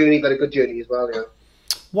bit of a journey, but a good journey as well,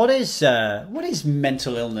 What is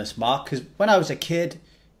mental illness, Mark? Because when I was a kid,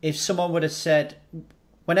 if someone would have said,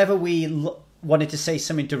 whenever we wanted to say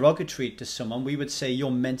something derogatory to someone, we would say you're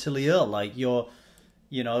mentally ill, like you're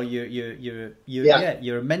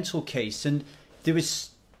a mental case, and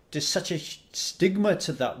there's such a stigma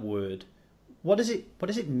to that word. What does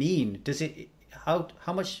it mean? How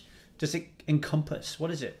much does it encompass?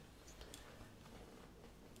 What is it?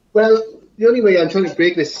 Well, the only way I'm trying to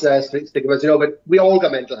break this stigma is, but we all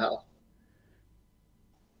got mental health.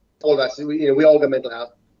 All of us, we all got mental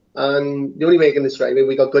health. And the only way I can describe it,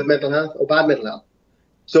 we got good mental health or bad mental health.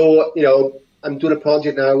 So, I'm doing a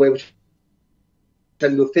project now where we're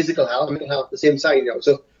trying to do physical health and mental health at the same time,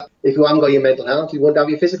 So if you haven't got your mental health, you won't have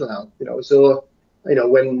your physical health, So,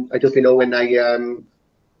 when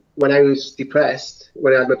I was depressed,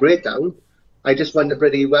 when I had my breakdown, I just won the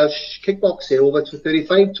British Welsh kickboxing over to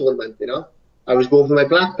 35 tournament, I was going for my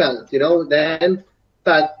black belt, then,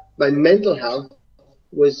 but my mental health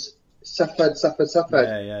was suffered.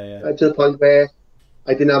 Yeah. To the point where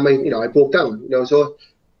I didn't have I broke down, so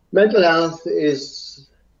mental health is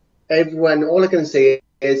everyone, all I can say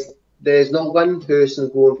is there's not one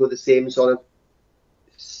person going through the same sort of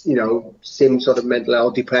mental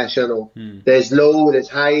health, depression, or there's low, there's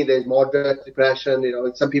high, there's moderate depression,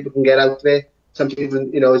 some people can get out of it, Some people,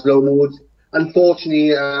 is low mood.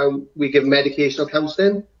 Unfortunately, we give medication or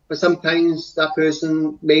counselling, but sometimes that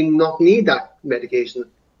person may not need that medication,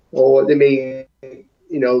 or they may,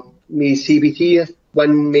 need CBT,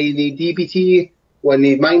 one may need DBT, one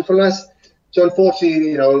need mindfulness. So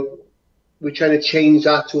unfortunately, we're trying to change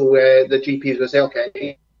that to where the GPs will say,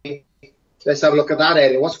 okay, let's have a look at that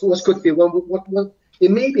area. What's good for you? What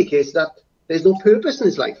it may be a case that there's no purpose in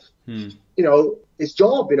his life. His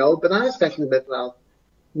job, but that is affecting his mental health.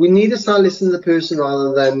 We need to start listening to the person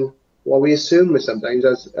rather than what we assume sometimes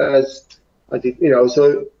as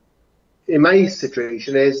so in my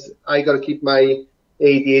situation is I got to keep my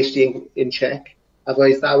ADHD in check,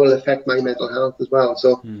 otherwise that will affect my mental health as well.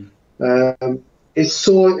 So it's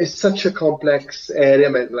such a complex area,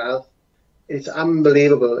 mental health. It's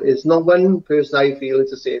unbelievable. It's not one person I feel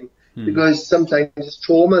is the same, because sometimes it's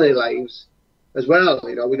trauma in their lives as well.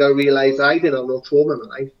 We got to realise I didn't have no trauma in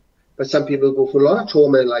my life, but some people go through a lot of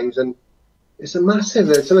trauma in their lives, and it's a massive.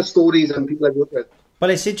 Some of the stories and people I've worked with. But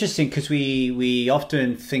it's interesting because we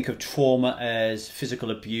often think of trauma as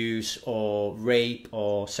physical abuse or rape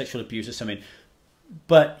or sexual abuse or something.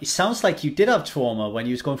 But it sounds like you did have trauma when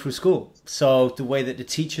you was going through school. So the way that the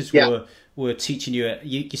teachers were teaching you,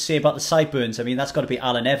 you say about the sideburns. I mean, that's got to be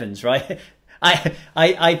Alan Evans, right?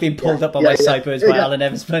 I've been pulled up on my sideburns by Alan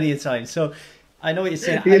Evans plenty of times. So I know what you're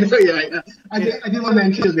saying. I didn't want to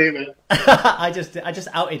mention his name. I just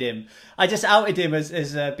outed him. I just outed him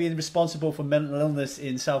as being responsible for mental illness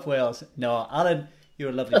in South Wales. No, Alan, you're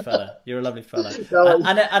a lovely fella. You're a lovely fella,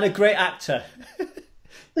 and a great actor.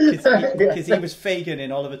 Because he was Fagin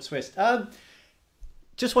in Oliver Twist.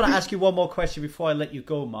 Just want to ask you one more question before I let you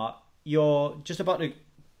go, Mark. You're just about to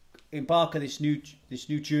embark on this new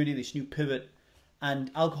journey, this new pivot, and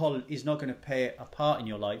alcohol is not going to play a part in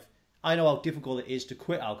your life. I know how difficult it is to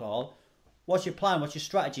quit alcohol. What's your plan? What's your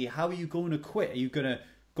strategy? How are you going to quit? Are you going to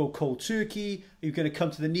go cold turkey? Are you going to come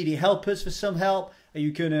to the needy helpers for some help? Are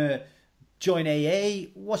you going to join AA?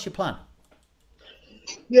 What's your plan?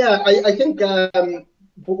 Yeah, I think, part of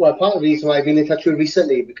the reason why I've been in touch with you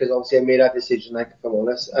recently, because obviously I made that decision, if I'm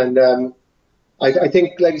honest. And I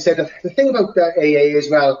think, like you said, the thing about AA as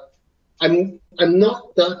well, I'm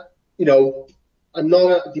not that, I'm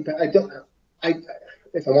not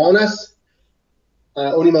if I'm honest,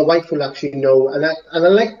 only my wife will actually know. And I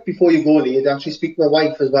like, before you go, Lee, to actually speak to my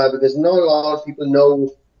wife as well, because not a lot of people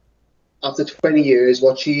know after 20 years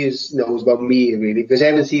what she knows about me, really, because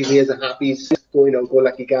everyone sees me as a happy,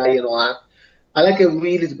 go-lucky guy and all that. I like her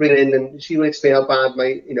really to bring it in, and she will explain how bad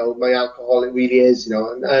my alcohol it really is,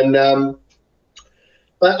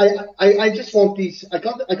 but I just want these. I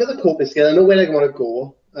got the coping skill. I know where I want to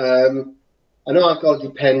go. I know alcohol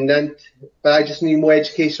dependent, but I just need more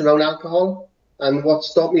education around alcohol and what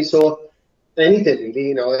stopped me. So anything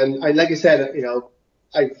really, And like I said,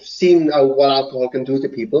 I've seen what alcohol can do to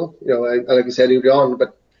people. Like I said earlier on,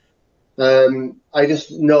 but I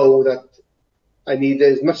just know that I need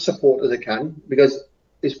as much support as I can, because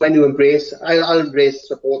it's when you embrace. I'll embrace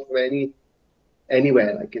support from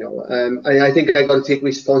anywhere. I think I got to take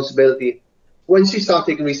responsibility. Once you start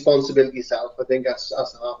taking responsibility yourself, I think that's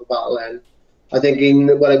half the battle. And I think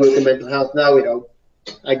when I work in mental health now,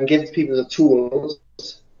 I can give people the tools,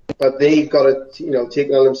 but they've got to, take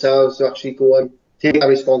it on themselves to actually go and take that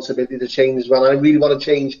responsibility to change as well. And I really want to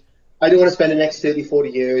change. I don't want to spend the next 30, 40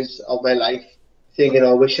 years of my life thinking,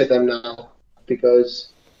 I wish I'd done now,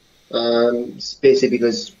 because basically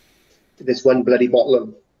because there's one bloody bottle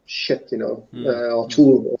of shit, or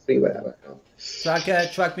two or three, whatever.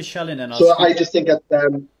 Drag Michelle in, and I just think that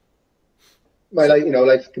my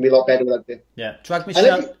life can be a lot better without it. Yeah, drag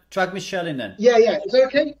Michelle in then. Yeah. Is that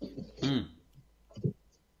okay?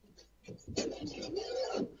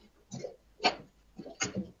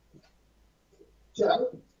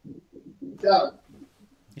 Yeah.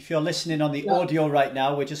 If you're listening on the audio right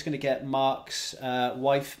now, we're just going to get Mark's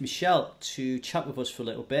wife, Michelle, to chat with us for a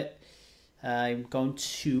little bit. I'm going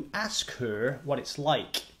to ask her what it's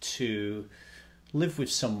like to live with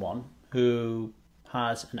someone who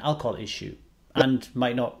has an alcohol issue and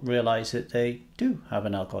might not realise that they do have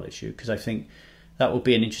an alcohol issue, because I think that would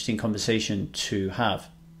be an interesting conversation to have.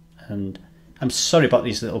 And I'm sorry about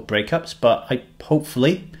these little breakups, but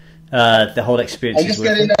hopefully the whole experience is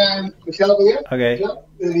worth it. I'm just getting Michelle over here. Okay.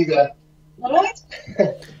 All right.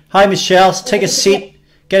 Hi, Michelle. Take a seat.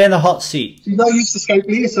 Get in the hot seat. She's not used to Skype,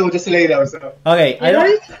 Lee, so just to lay down. So. Okay. I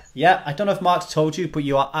don't know if Mark's told you, but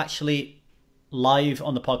you are actually live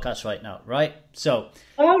on the podcast right now, right? So.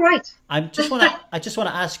 All right. I just want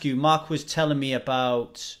to ask you. Mark was telling me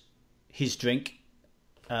about his drink,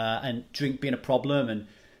 and drink being a problem, and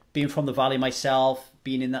being from the Valley myself,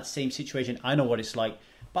 been in that same situation. I know what it's like.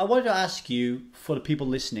 But I wanted to ask you, for the people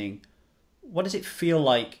listening, what does it feel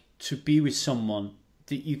like to be with someone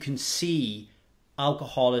that you can see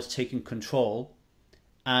alcohol has taken control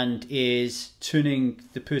and is turning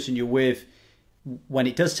the person you're with, when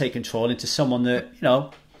it does take control, into someone that, you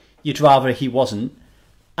know, you'd rather he wasn't,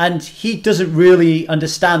 and he doesn't really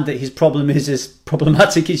understand that his problem is as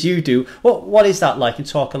problematic as you do. What is that like? And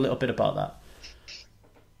talk a little bit about that.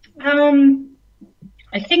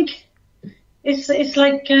 I think it's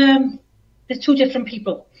like there's two different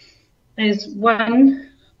people. There's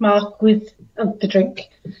one Mark without the drink,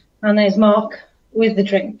 and there's Mark with the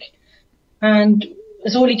drink, and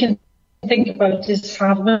that's all he can think about is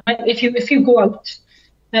have. If you go out,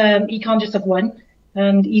 he can't just have one,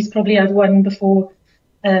 and he's probably had one before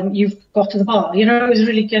you've got to the bar. You know, it was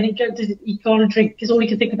really good. He got a drink. Because all he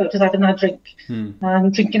can think about is having that drink,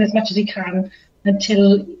 and drinking as much as he can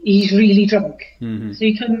until he's really drunk. Mm-hmm. So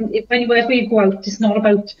you can, whenever you go out, it's not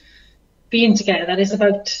about being together. It's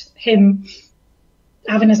about him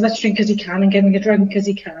having as much drink as he can and getting as drunk as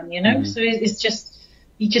he can. You know, Mm-hmm. so it's just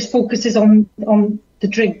he just focuses on the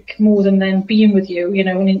drink more than then being with you. You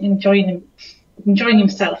know, and enjoying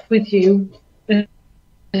himself with you.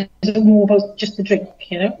 It's more about just the drink,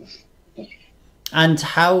 you know. And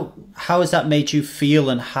how has that made you feel,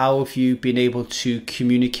 and how have you been able to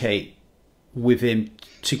communicate with him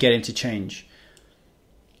to get him to change?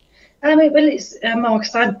 Well, it's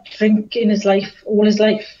Mark's had drink in his life, all his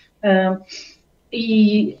life.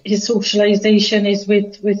 His socialisation is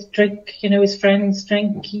with drink, you know, his friends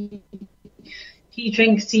drink. He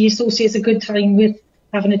drinks, he associates a good time with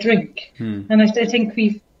having a drink. And I think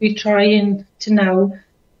we're trying to now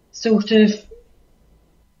sort of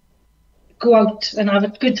go out and have a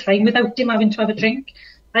good time without him having to have a drink.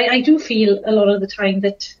 I do feel a lot of the time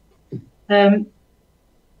that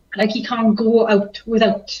like he can't go out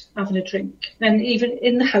without having a drink. And even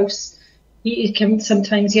in the house,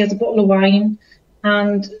 sometimes he has a bottle of wine,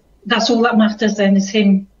 and that's all that matters then, is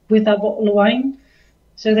him with that bottle of wine.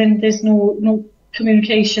 So then there's no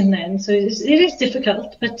communication then. So it is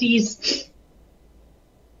difficult, but he's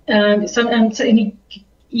sometimes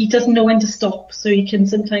he doesn't know when to stop. So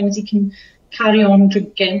sometimes he can carry on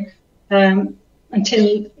drinking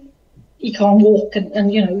until he can't walk,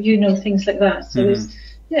 and you know things like that. So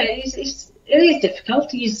it is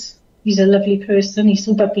difficult. He's a lovely person. He's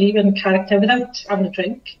so bubbly and character without having a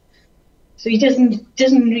drink. So he doesn't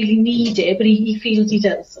really need it, but he feels he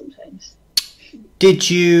does sometimes. Did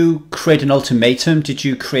you create an ultimatum? Did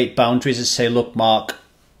you create boundaries and say, look, Mark,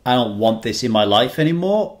 I don't want this in my life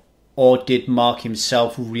anymore? Or did Mark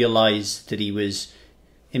himself realise that he was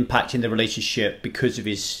impacting the relationship because of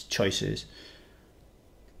his choices?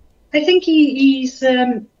 I think he's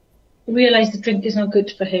realised the drink is not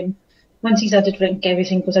good for him. Once he's had a drink,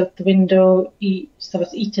 everything goes out the window. He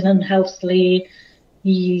starts eating unhealthily.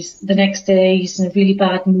 The next day he's in a really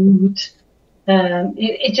bad mood.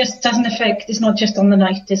 It just doesn't affect. It's not just on the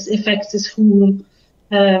night. It affects his whole,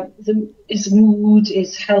 his mood,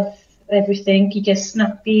 his health, everything. He gets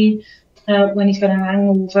snappy when he's got a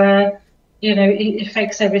hangover. You know, it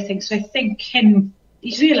affects everything. So I think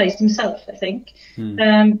he's realised himself. I think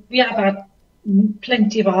we have had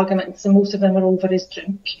plenty of arguments, and most of them are over his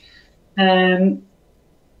drink. And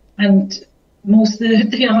most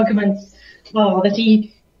of the arguments are that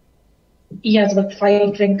he has about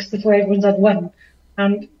 5 drinks before everyone's had one,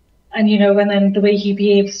 and then the way he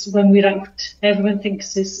behaves when we're out, everyone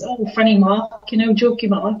thinks is, oh, funny Mark, you know, jokey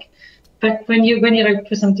Mark. But when you're out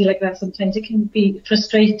with somebody like that, sometimes it can be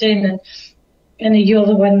frustrating, and you're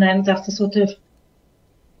the one then that has to sort of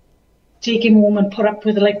take him home and put up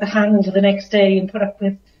with like the hangover the next day, and put up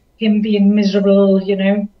with him being miserable, you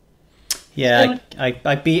know. Yeah,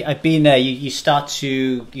 I've been there. You start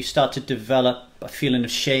to develop a feeling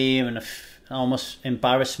of shame and almost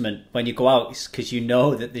embarrassment when you go out, because you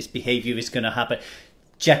know that this behaviour is going to happen.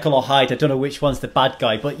 Jekyll or Hyde, I don't know which one's the bad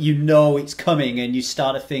guy, but you know it's coming, and you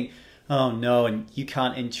start to think, oh no, and you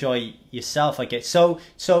can't enjoy yourself, I guess. So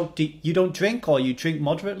you don't drink, or you drink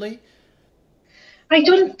moderately? I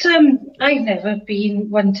don't. I've never been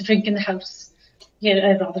one to drink in the house.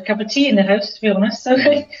 Yeah, I'd rather a cup of tea in the house, to be honest. So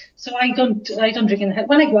I don't drink in the house.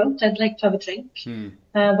 When I go out, I'd like to have a drink.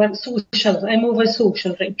 When social, I'm over a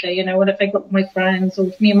social drinker, you know. And if I go out with my friends, or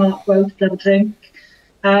if me and Mark go out, we'll have a drink.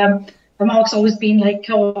 And Mark's always been like,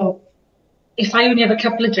 oh, if I only have a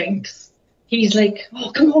couple of drinks, he's like,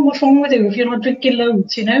 oh, come on, what's wrong with you if you're not drinking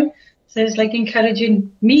loads, you know? So it's like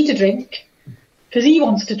encouraging me to drink because he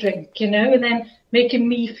wants to drink, you know. And then making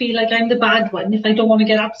me feel like I'm the bad one if I don't want to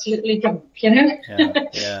get absolutely drunk, you know.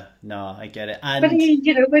 Yeah. No, I get it. And But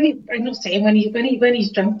you know, I'm not saying when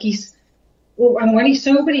he's drunk, and when he's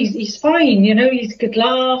sober, he's fine, you know. He's a good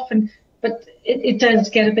laugh, but it does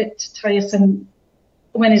get a bit tiresome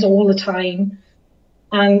when it's all the time,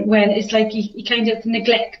 and when it's like he kind of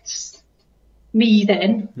neglects me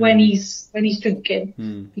then when he's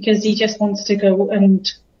drinking, because he just wants to go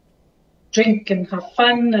and drink and have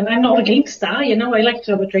fun. And I'm not against that, you know. I like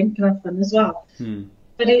to have a drink and have fun as well.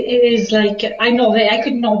 But it is like, I'm not there. I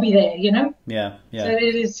could not be there, you know. Yeah. So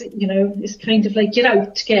it is, you know, it's kind of like you're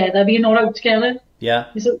out together, but you're not out together. Yeah.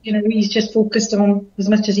 So, you know, he's just focused on as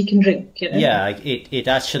much as he can drink, you know. Yeah, it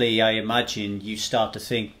actually, I imagine you start to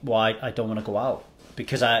think, well, I don't want to go out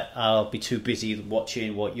because I'll be too busy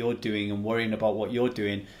watching what you're doing and worrying about what you're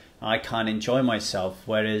doing. I can't enjoy myself.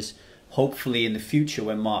 Whereas hopefully in the future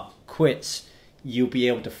when Mark quits, you'll be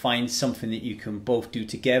able to find something that you can both do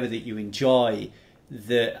together that you enjoy,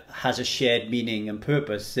 that has a shared meaning and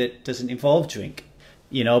purpose that doesn't involve drink,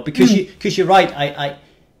 you know, because you're right.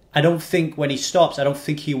 I don't think when he stops, I don't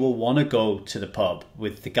think he will want to go to the pub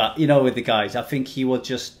with the guy, you know, with the guys. I think he will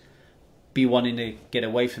just be wanting to get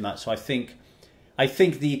away from that. So I think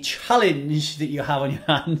the challenge that you have on your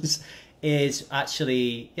hands is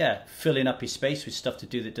actually, filling up his space with stuff to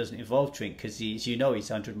do that doesn't involve drink, because he's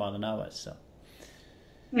 100 miles an hour. So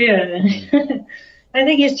yeah, I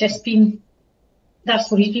think it's just been,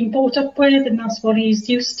 that's what he's been brought up with, and that's what he's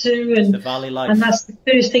used to, and the valley life. And that's the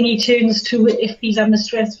first thing he turns to if he's having a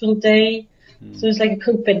stressful day. So it's like a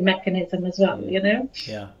coping mechanism as well, you know.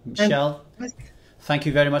 Yeah, Michelle, thank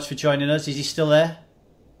you very much for joining us. Is he still there?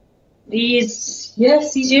 Yes,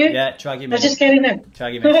 he's here. Yeah, drag him in. I'll just get him out.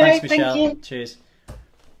 Drag him in. Thanks, Michelle. Thank you. Cheers.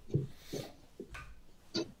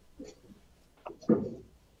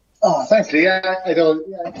 Oh, thanks, Lee. I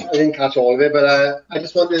didn't catch all of it, but I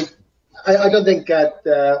just wanted. I don't think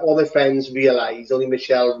that all my friends realise. Only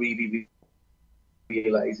Michelle really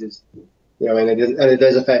realises, you know, and it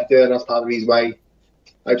does affect her, and that's part of the reason why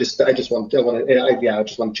I just want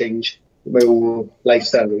to change my whole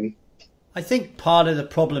lifestyle, really. I think part of the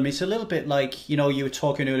problem is a little bit like, you know, you were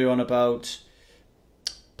talking earlier on about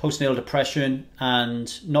postnatal depression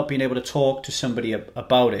and not being able to talk to somebody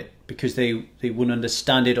about it because they wouldn't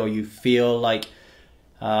understand it, or you feel like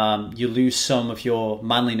you lose some of your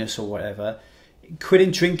manliness or whatever.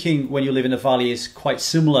 Quitting drinking when you live in the valley is quite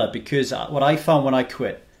similar, because what I found when I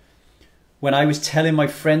quit, when I was telling my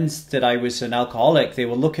friends that I was an alcoholic, they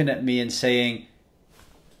were looking at me and saying,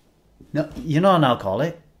 "No, you're not an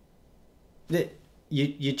alcoholic.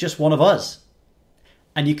 You're just one of us."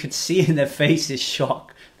 And you could see in their faces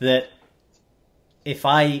shock that if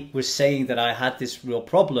I was saying that I had this real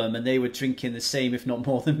problem and they were drinking the same, if not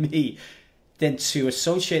more than me, then to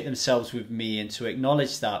associate themselves with me and to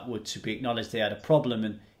acknowledge that would to be acknowledged they had a problem,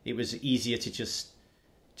 and it was easier to just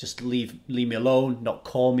leave me alone, not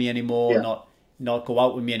call me anymore, not go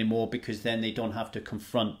out with me anymore, because then they don't have to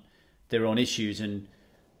confront their own issues. And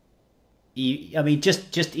I mean,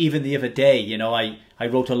 just even the other day, you know, I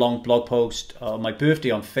wrote a long blog post on my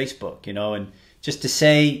birthday on Facebook, you know, and just to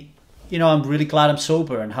say, you know, I'm really glad I'm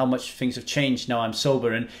sober and how much things have changed now I'm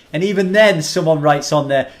sober. And even then someone writes on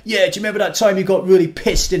there, "Yeah, do you remember that time you got really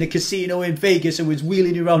pissed in a casino in Vegas and was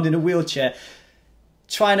wheeling around in a wheelchair?"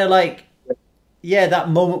 Trying to like, yeah, that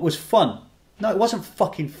moment was fun. No, it wasn't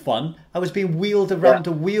fucking fun. I was being wheeled around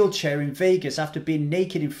a wheelchair in Vegas after being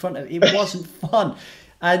naked in front of it. It wasn't fun.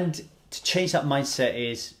 And to change that mindset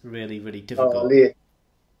is really, really difficult. Oh,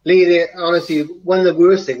 Lee, honestly, one of the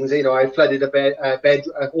worst things, you know, I flooded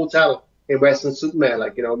a hotel in Western-super-Mare,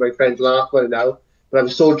 like, you know, my friends laugh about it now, but I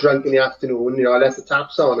was so drunk in the afternoon, you know, I left the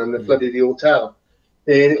taps on and I flooded the hotel.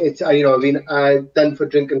 And it's, you know, I've been done for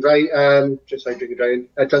drink and drive,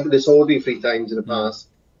 I drank disorderly 3 times in the past.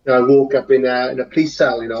 You know, I woke up in a police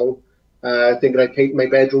cell, you know, thinking I painted my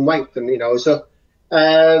bedroom white, and, you know, so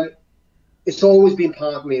it's always been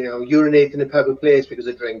part of me, you know, urinating in a public place because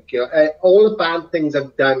of drink. You know, all the bad things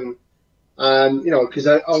I've done, you know, because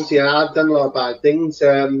obviously I've done a lot of bad things.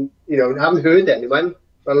 You know, I haven't hurt anyone,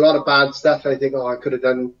 but a lot of bad stuff. I think, I could have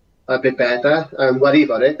done a bit better, and worry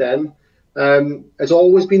about it. Then it's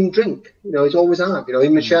always been drink. You know, it's always have. You know,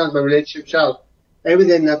 in Michelle, my relationship, Michelle,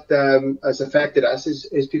 everything that has affected us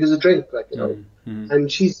is because of drink. Like, you know,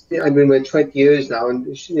 and I've been with 20 years now,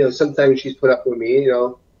 and she, you know, sometimes she's put up with me. You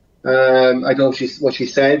know. I don't know what she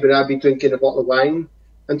said, but I've been drinking a bottle of wine.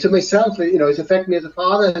 And to myself, you know, it's affected me as a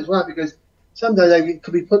father as well, because sometimes I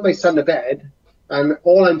could be putting my son to bed and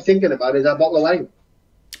all I'm thinking about is that bottle of wine.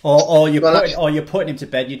 Or you're putting him to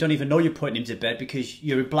bed. You don't even know you're putting him to bed because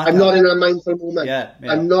you're in blackout. I'm not in that mindful moment. Yeah.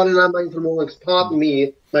 I'm not in that mindful moment. Because part of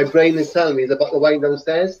me, my brain is telling me it's about the wine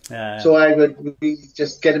downstairs. So I would really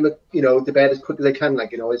just get him, to bed as quick as I can,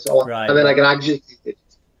 it's all, right, and then I get agitated,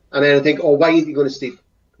 and then I think, oh, why is he going to sleep?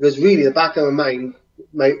 Because really, the back of my mind,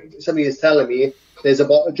 somebody is telling me there's a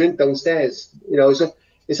bottle of drink downstairs. So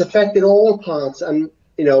it's affected all parts, and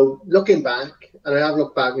looking back, and I have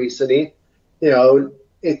looked back recently,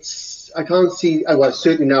 I can't see. Well,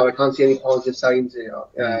 certainly now I can't see any positive signs.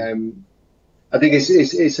 I think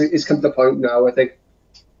it's come to the point now. I think,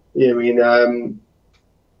 he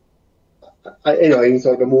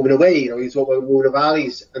talked about moving away. He's talking about moving to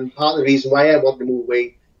valleys, and part of the reason why I want to move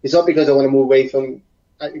away is not because I want to move away from,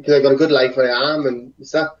 because I've got a good life where I am and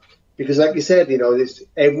stuff. Because, like you said,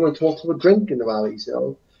 everyone talks about drink in the valleys.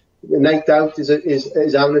 The night out is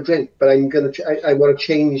having a drink, but I want to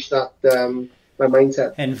change that. My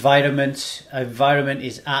mindset. Environment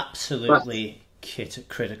is absolutely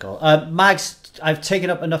critical. Mags, I've taken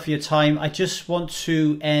up enough of your time. I just want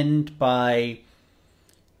to end by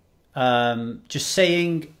just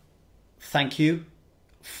saying thank you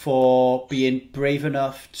for being brave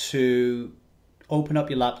enough to open up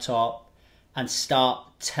your laptop and start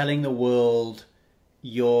telling the world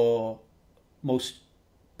your most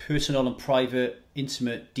personal and private,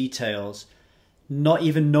 intimate details, not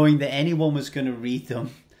even knowing that anyone was going to read them,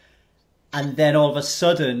 and then all of a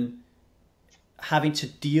sudden having to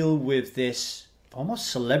deal with this almost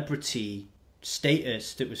celebrity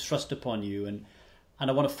status that was thrust upon you. And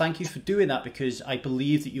I want to thank you for doing that, because I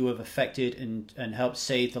believe that you have affected and helped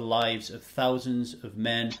save the lives of thousands of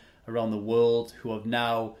men around the world who have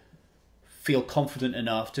now feel confident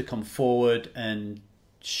enough to come forward and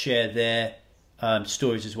share their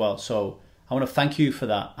stories as well. So I want to thank you for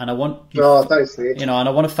that, and I want you, thanks, Lee. and I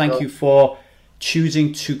want to thank you for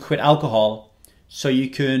choosing to quit alcohol, so you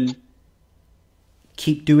can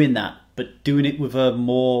keep doing that, but doing it with a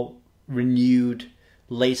more renewed,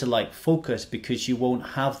 laser-like focus, because you won't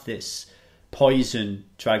have this poison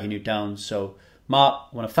dragging you down. So, Mark,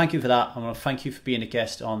 I want to thank you for that. I want to thank you for being a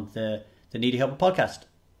guest on the Needy Helper podcast.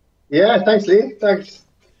 Yeah, thanks, Lee. Thanks.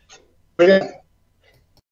 Brilliant.